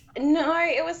stage? No,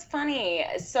 it was funny.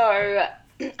 So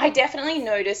I definitely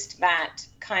noticed that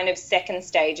kind of second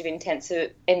stage of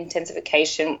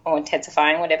intensification or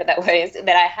intensifying, whatever that word is,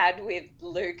 that I had with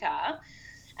Luca.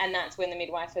 And that's when the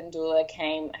midwife and doula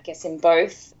came, I guess, in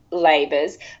both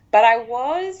labours. But I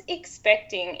was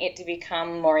expecting it to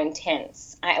become more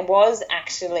intense. I was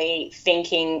actually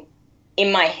thinking,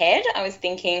 in my head, I was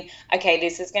thinking, okay,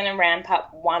 this is going to ramp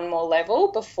up one more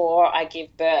level before I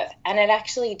give birth. And it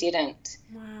actually didn't.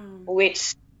 Wow.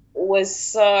 Which was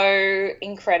so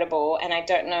incredible. And I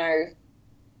don't know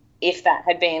if that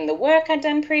had been the work I'd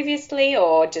done previously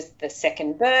or just the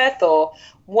second birth or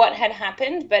what had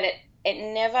happened, but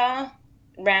it never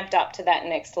ramped up to that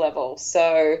next level.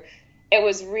 So it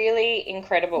was really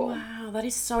incredible. Wow, that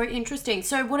is so interesting.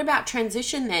 So what about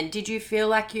transition then? Did you feel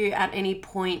like you at any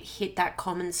point hit that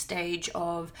common stage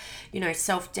of,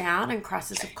 self-doubt and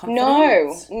crisis of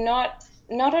confidence? No,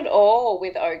 not at all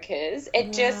with Oka's.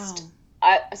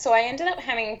 So I ended up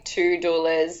having 2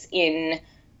 doulas in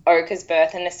Oka's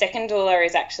birth, and the second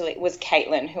doula was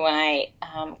Caitlin, who I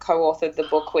co-authored the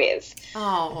book with. Oh,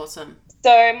 awesome.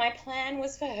 So my plan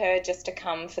was for her just to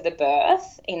come for the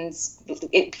birth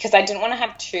because I didn't want to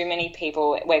have too many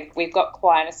people. We've got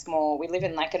we live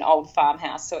in like an old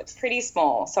farmhouse, so it's pretty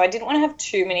small. So I didn't want to have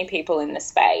too many people in the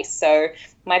space. So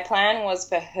my plan was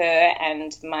for her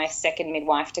and my second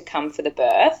midwife to come for the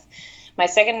birth. My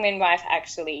second midwife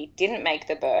actually didn't make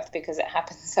the birth because it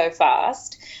happened so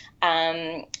fast.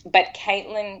 But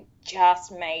Caitlin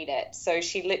just made it. So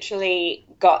she literally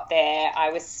got there.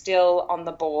 I was still on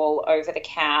the ball over the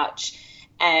couch,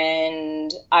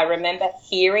 and I remember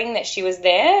hearing that she was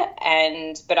there,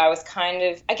 but I was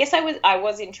I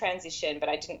was in transition, but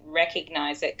I didn't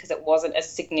recognize it because it wasn't as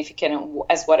significant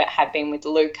as what it had been with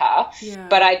Luca. Yeah.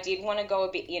 But I did want to go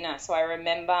a bit inner. So I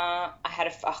remember I had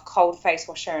a cold face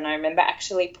washer, and I remember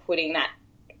actually putting that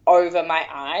over my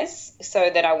eyes so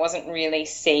that I wasn't really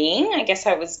seeing. I guess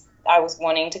I was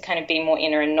wanting to kind of be more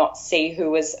inner and not see who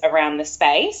was around the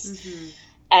space. Mm-hmm.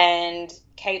 And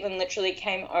Caitlin literally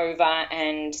came over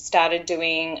and started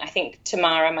doing, I think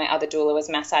Tamara, my other doula, was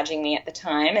massaging me at the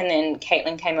time. And then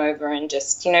Caitlin came over and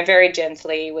just, very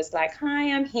gently was like,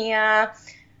 hi, I'm here.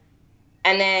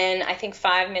 And then I think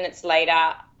 5 minutes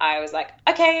later, I was like,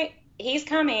 okay, he's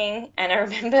coming. And I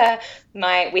remember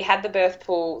we had the birth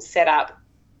pool set up.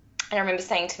 And I remember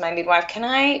saying to my midwife, can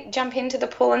I jump into the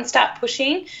pool and start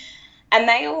pushing? And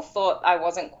they all thought I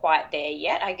wasn't quite there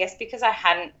yet, I guess because I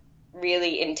hadn't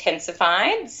really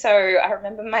intensified. So I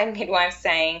remember my midwife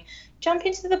saying, jump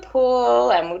into the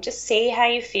pool and we'll just see how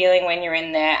you're feeling when you're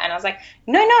in there. And I was like,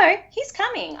 no, he's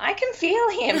coming. I can feel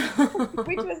him,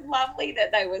 which was lovely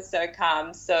that they were so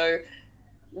calm. So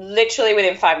literally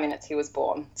within 5 minutes he was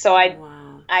born. So I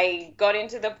I got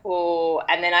into the pool,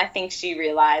 and then I think she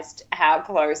realized how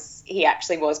close he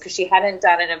actually was, because she hadn't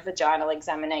done a vaginal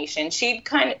examination. She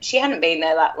hadn't been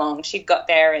there that long. She'd got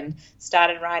there and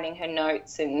started writing her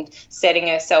notes and setting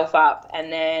herself up,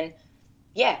 and then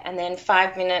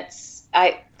 5 minutes.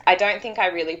 I don't think I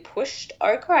really pushed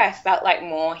Oka. I felt like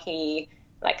more he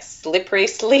like slippery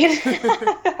slid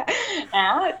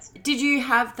out. Did you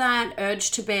have that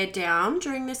urge to bear down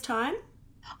during this time?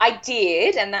 I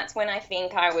did, and that's when I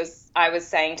think I was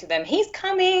saying to them, "He's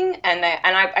coming," and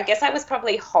I guess I was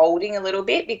probably holding a little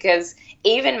bit, because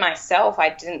even myself, I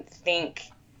didn't think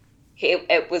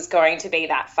it was going to be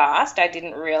that fast. I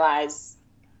didn't realize.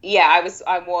 Yeah,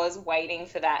 I was waiting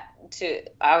for that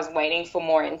I was waiting for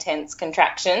more intense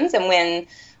contractions, and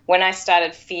when I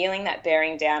started feeling that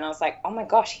bearing down, I was like, oh my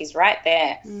gosh, he's right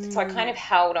there. So I kind of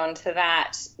held on to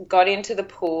that, got into the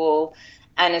pool,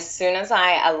 and as soon as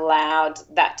I allowed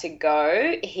that to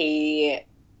go, he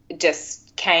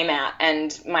just came out,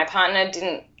 and my partner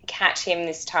didn't catch him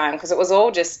this time because it was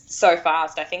all just so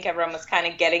fast. I think everyone was kind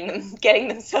of getting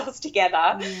themselves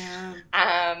together.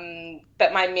 Yeah.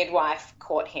 But my midwife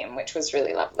caught him, which was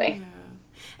really lovely. Yeah.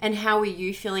 And how were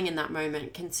you feeling in that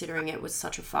moment, considering it was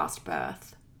such a fast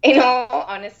birth? In all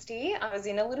honesty, I was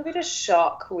in a little bit of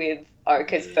shock with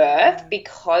Oka's birth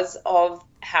because of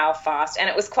how fast, and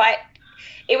it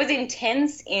was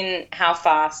intense in how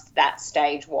fast that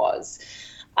stage was.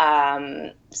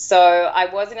 So I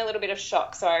was in a little bit of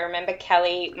shock. So I remember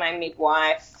Kelly, my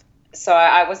midwife, so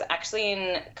I was actually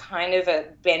in kind of a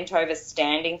bent over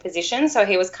standing position. So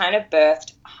he was kind of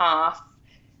birthed half.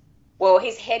 Well,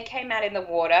 his head came out in the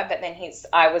water, but then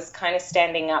I was kind of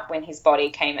standing up when his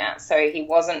body came out. So he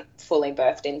wasn't fully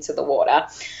birthed into the water.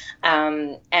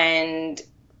 And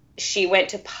she went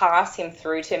to pass him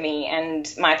through to me, and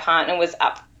my partner was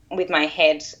up with my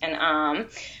head and arm.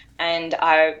 And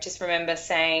I just remember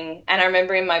saying, and I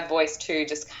remember in my voice too,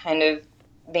 just kind of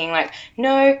being like,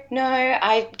 no,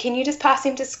 can you just pass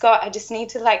him to Scott? I just need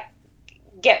to like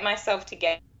get myself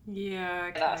together.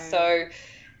 Yeah. Okay. So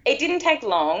it didn't take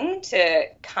long to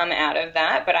come out of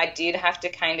that, but I did have to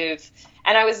kind of,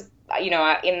 and I was,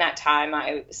 in that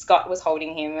time, Scott was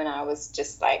holding him, and I was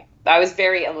just like, I was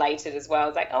very elated as well. I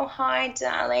was like, oh, hi,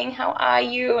 darling, how are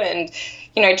you? And,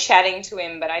 chatting to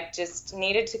him, but I just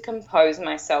needed to compose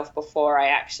myself before I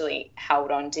actually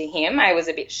held on to him. I was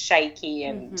a bit shaky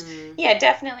and,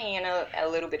 definitely in a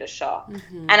little bit of shock.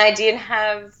 Mm-hmm. And I did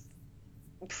have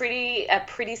a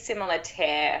pretty similar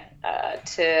tear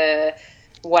to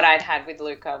what I'd had with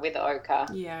Oka.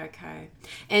 Yeah, okay.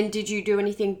 And did you do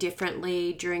anything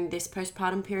differently during this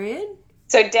postpartum period?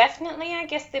 So definitely, I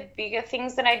guess the bigger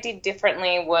things that I did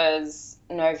differently was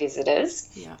no visitors.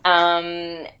 Yeah.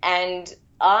 And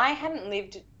I hadn't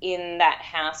lived in that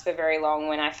house for very long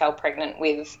when I fell pregnant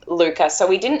with Luca. So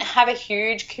we didn't have a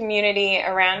huge community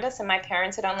around us, and my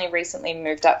parents had only recently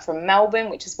moved up from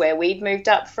Melbourne, which is where we'd moved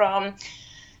up from.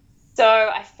 So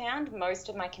I found most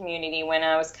of my community when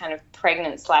I was kind of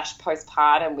pregnant /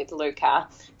 postpartum with Luca.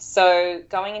 So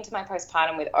going into my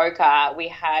postpartum with Oka, we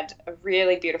had a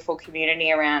really beautiful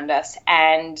community around us,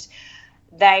 and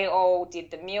they all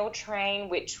did the meal train,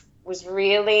 which was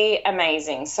really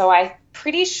amazing. So I'm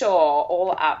pretty sure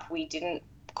all up we didn't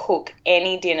cook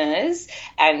any dinners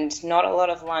and not a lot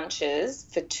of lunches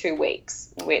for 2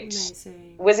 weeks, which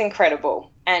was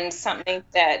incredible, and something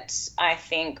that I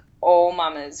think all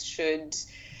mamas should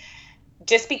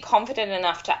just be confident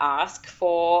enough to ask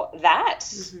for that.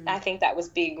 Mm-hmm. I think that was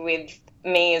big with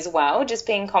me as well, just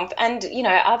being confident. And,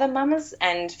 other mamas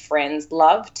and friends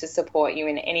love to support you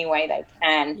in any way they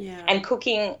can. Yeah. And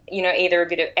cooking, either a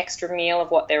bit of extra meal of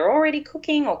what they're already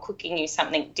cooking or cooking you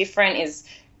something different is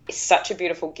such a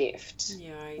beautiful gift.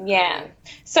 Yeah.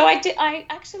 So I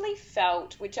actually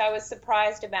felt, which I was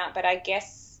surprised about, but I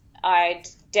guess I'd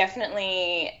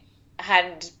definitely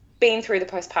had been through the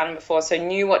postpartum before, so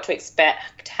knew what to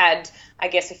expect, had, I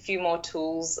guess, a few more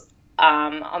tools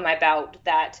on my belt,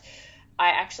 that I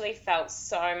actually felt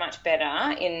so much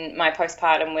better in my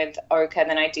postpartum with Oka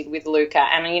than I did with Luca.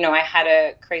 And, I had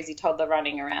a crazy toddler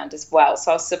running around as well.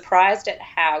 So I was surprised at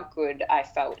how good I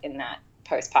felt in that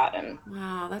postpartum.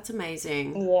 Wow, that's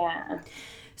amazing. Yeah.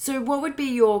 So what would be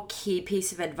your key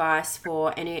piece of advice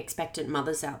for any expectant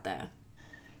mothers out there?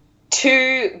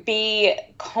 To be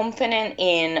confident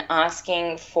in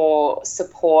asking for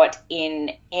support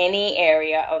in any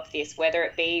area of this, whether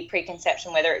it be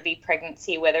preconception, whether it be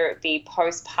pregnancy, whether it be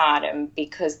postpartum,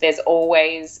 because there's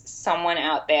always someone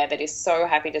out there that is so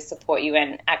happy to support you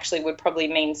and actually would probably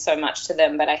mean so much to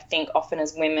them. But I think often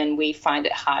as women, we find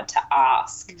it hard to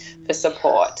ask for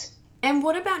support. And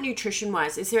what about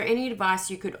nutrition-wise? Is there any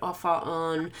advice you could offer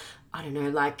on I don't know,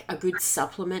 like a good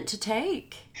supplement to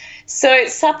take? So,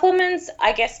 supplements,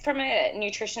 I guess from a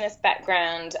nutritionist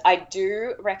background, I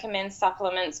do recommend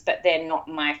supplements, but they're not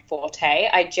my forte.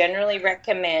 I generally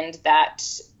recommend that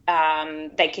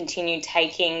they continue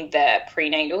taking the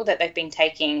prenatal that they've been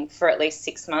taking for at least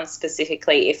 6 months,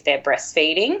 specifically if they're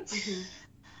breastfeeding. Mm-hmm.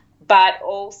 But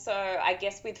also, I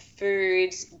guess with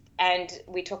food, and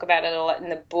we talk about it a lot in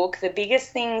the book, the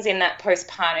biggest things in that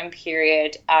postpartum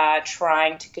period are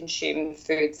trying to consume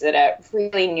foods that are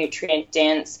really nutrient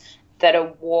dense, that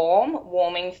are warm.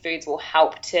 Warming foods will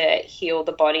help to heal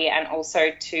the body and also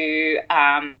to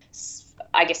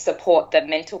I guess support the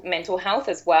mental health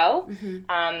as well.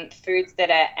 Mm-hmm. Foods that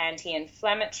are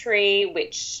anti-inflammatory,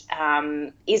 which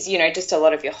is, just a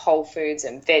lot of your whole foods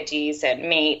and veggies and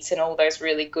meats and all those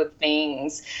really good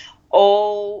things.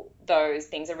 All those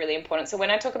things are really important. So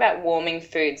when I talk about warming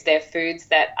foods, they're foods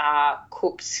that are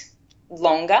cooked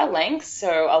longer lengths.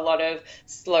 So a lot of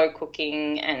slow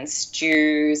cooking and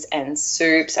stews and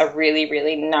soups are really,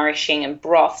 really nourishing, and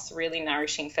broths really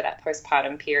nourishing for that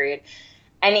postpartum period.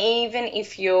 And even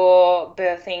if you're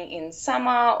birthing in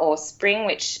summer or spring,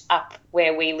 which up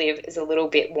where we live is a little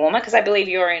bit warmer, because I believe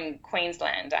you're in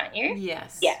Queensland, aren't you?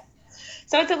 Yes. Yeah.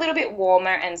 So it's a little bit warmer,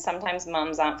 and sometimes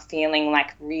mums aren't feeling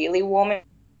like really warming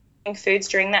foods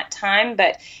during that time.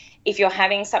 But if you're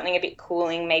having something a bit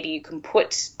cooling, maybe you can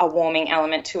put a warming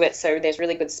element to it. So there's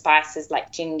really good spices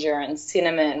like ginger and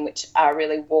cinnamon, which are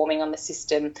really warming on the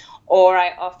system. Or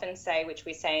I often say, which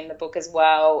we say in the book as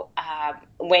well,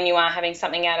 when you are having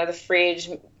something out of the fridge,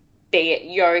 be it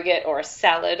yogurt or a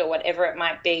salad or whatever it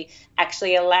might be,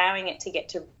 actually allowing it to get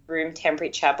to room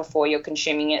temperature before you're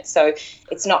consuming it, so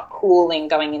it's not cooling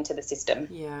going into the system.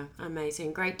 Yeah,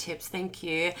 amazing. Great tips. Thank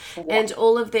you. Yeah. And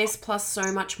all of this plus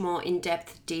so much more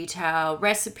in-depth detail,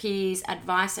 recipes,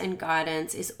 advice and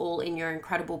guidance is all in your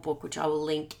incredible book, which I will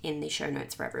link in the show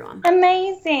notes for everyone.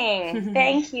 Amazing.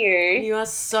 Thank you. You are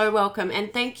so welcome.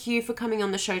 And thank you for coming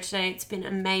on the show today. It's been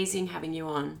amazing having you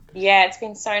on. Yeah, it's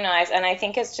been so nice. And I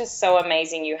think it's just so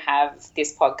amazing you have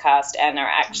this podcast and are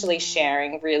actually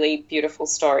sharing really beautiful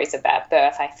stories about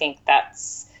birth. I think that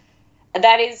is,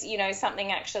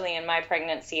 something actually in my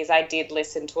pregnancy is I did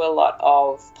listen to a lot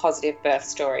of positive birth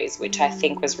stories, which I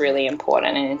think was really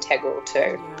important and integral too.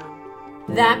 Yeah.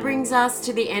 That brings us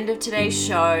to the end of today's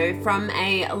show. From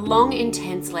a long,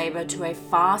 intense labor to a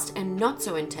fast and not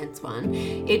so intense one,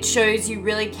 it shows you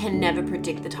really can never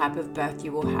predict the type of birth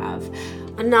you will have.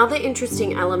 Another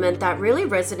interesting element that really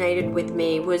resonated with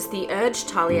me was the urge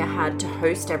Talia had to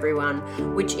host everyone,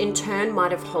 which in turn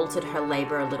might have halted her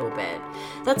labor a little bit.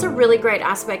 That's a really great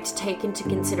aspect to take into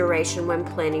consideration when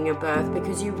planning your birth,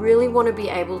 because you really want to be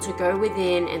able to go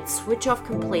within and switch off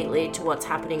completely to what's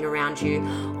happening around you,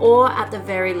 or at the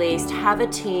very least have a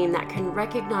team that can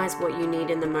recognize what you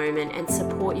need in the moment and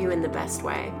support you in the best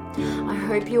way. I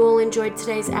hope you all enjoyed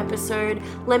today's episode.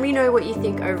 Let me know what you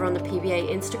think over on the PBA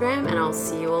Instagram, and I'll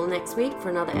see you all next week for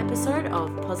another episode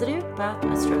of Positive Birth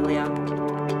Australia.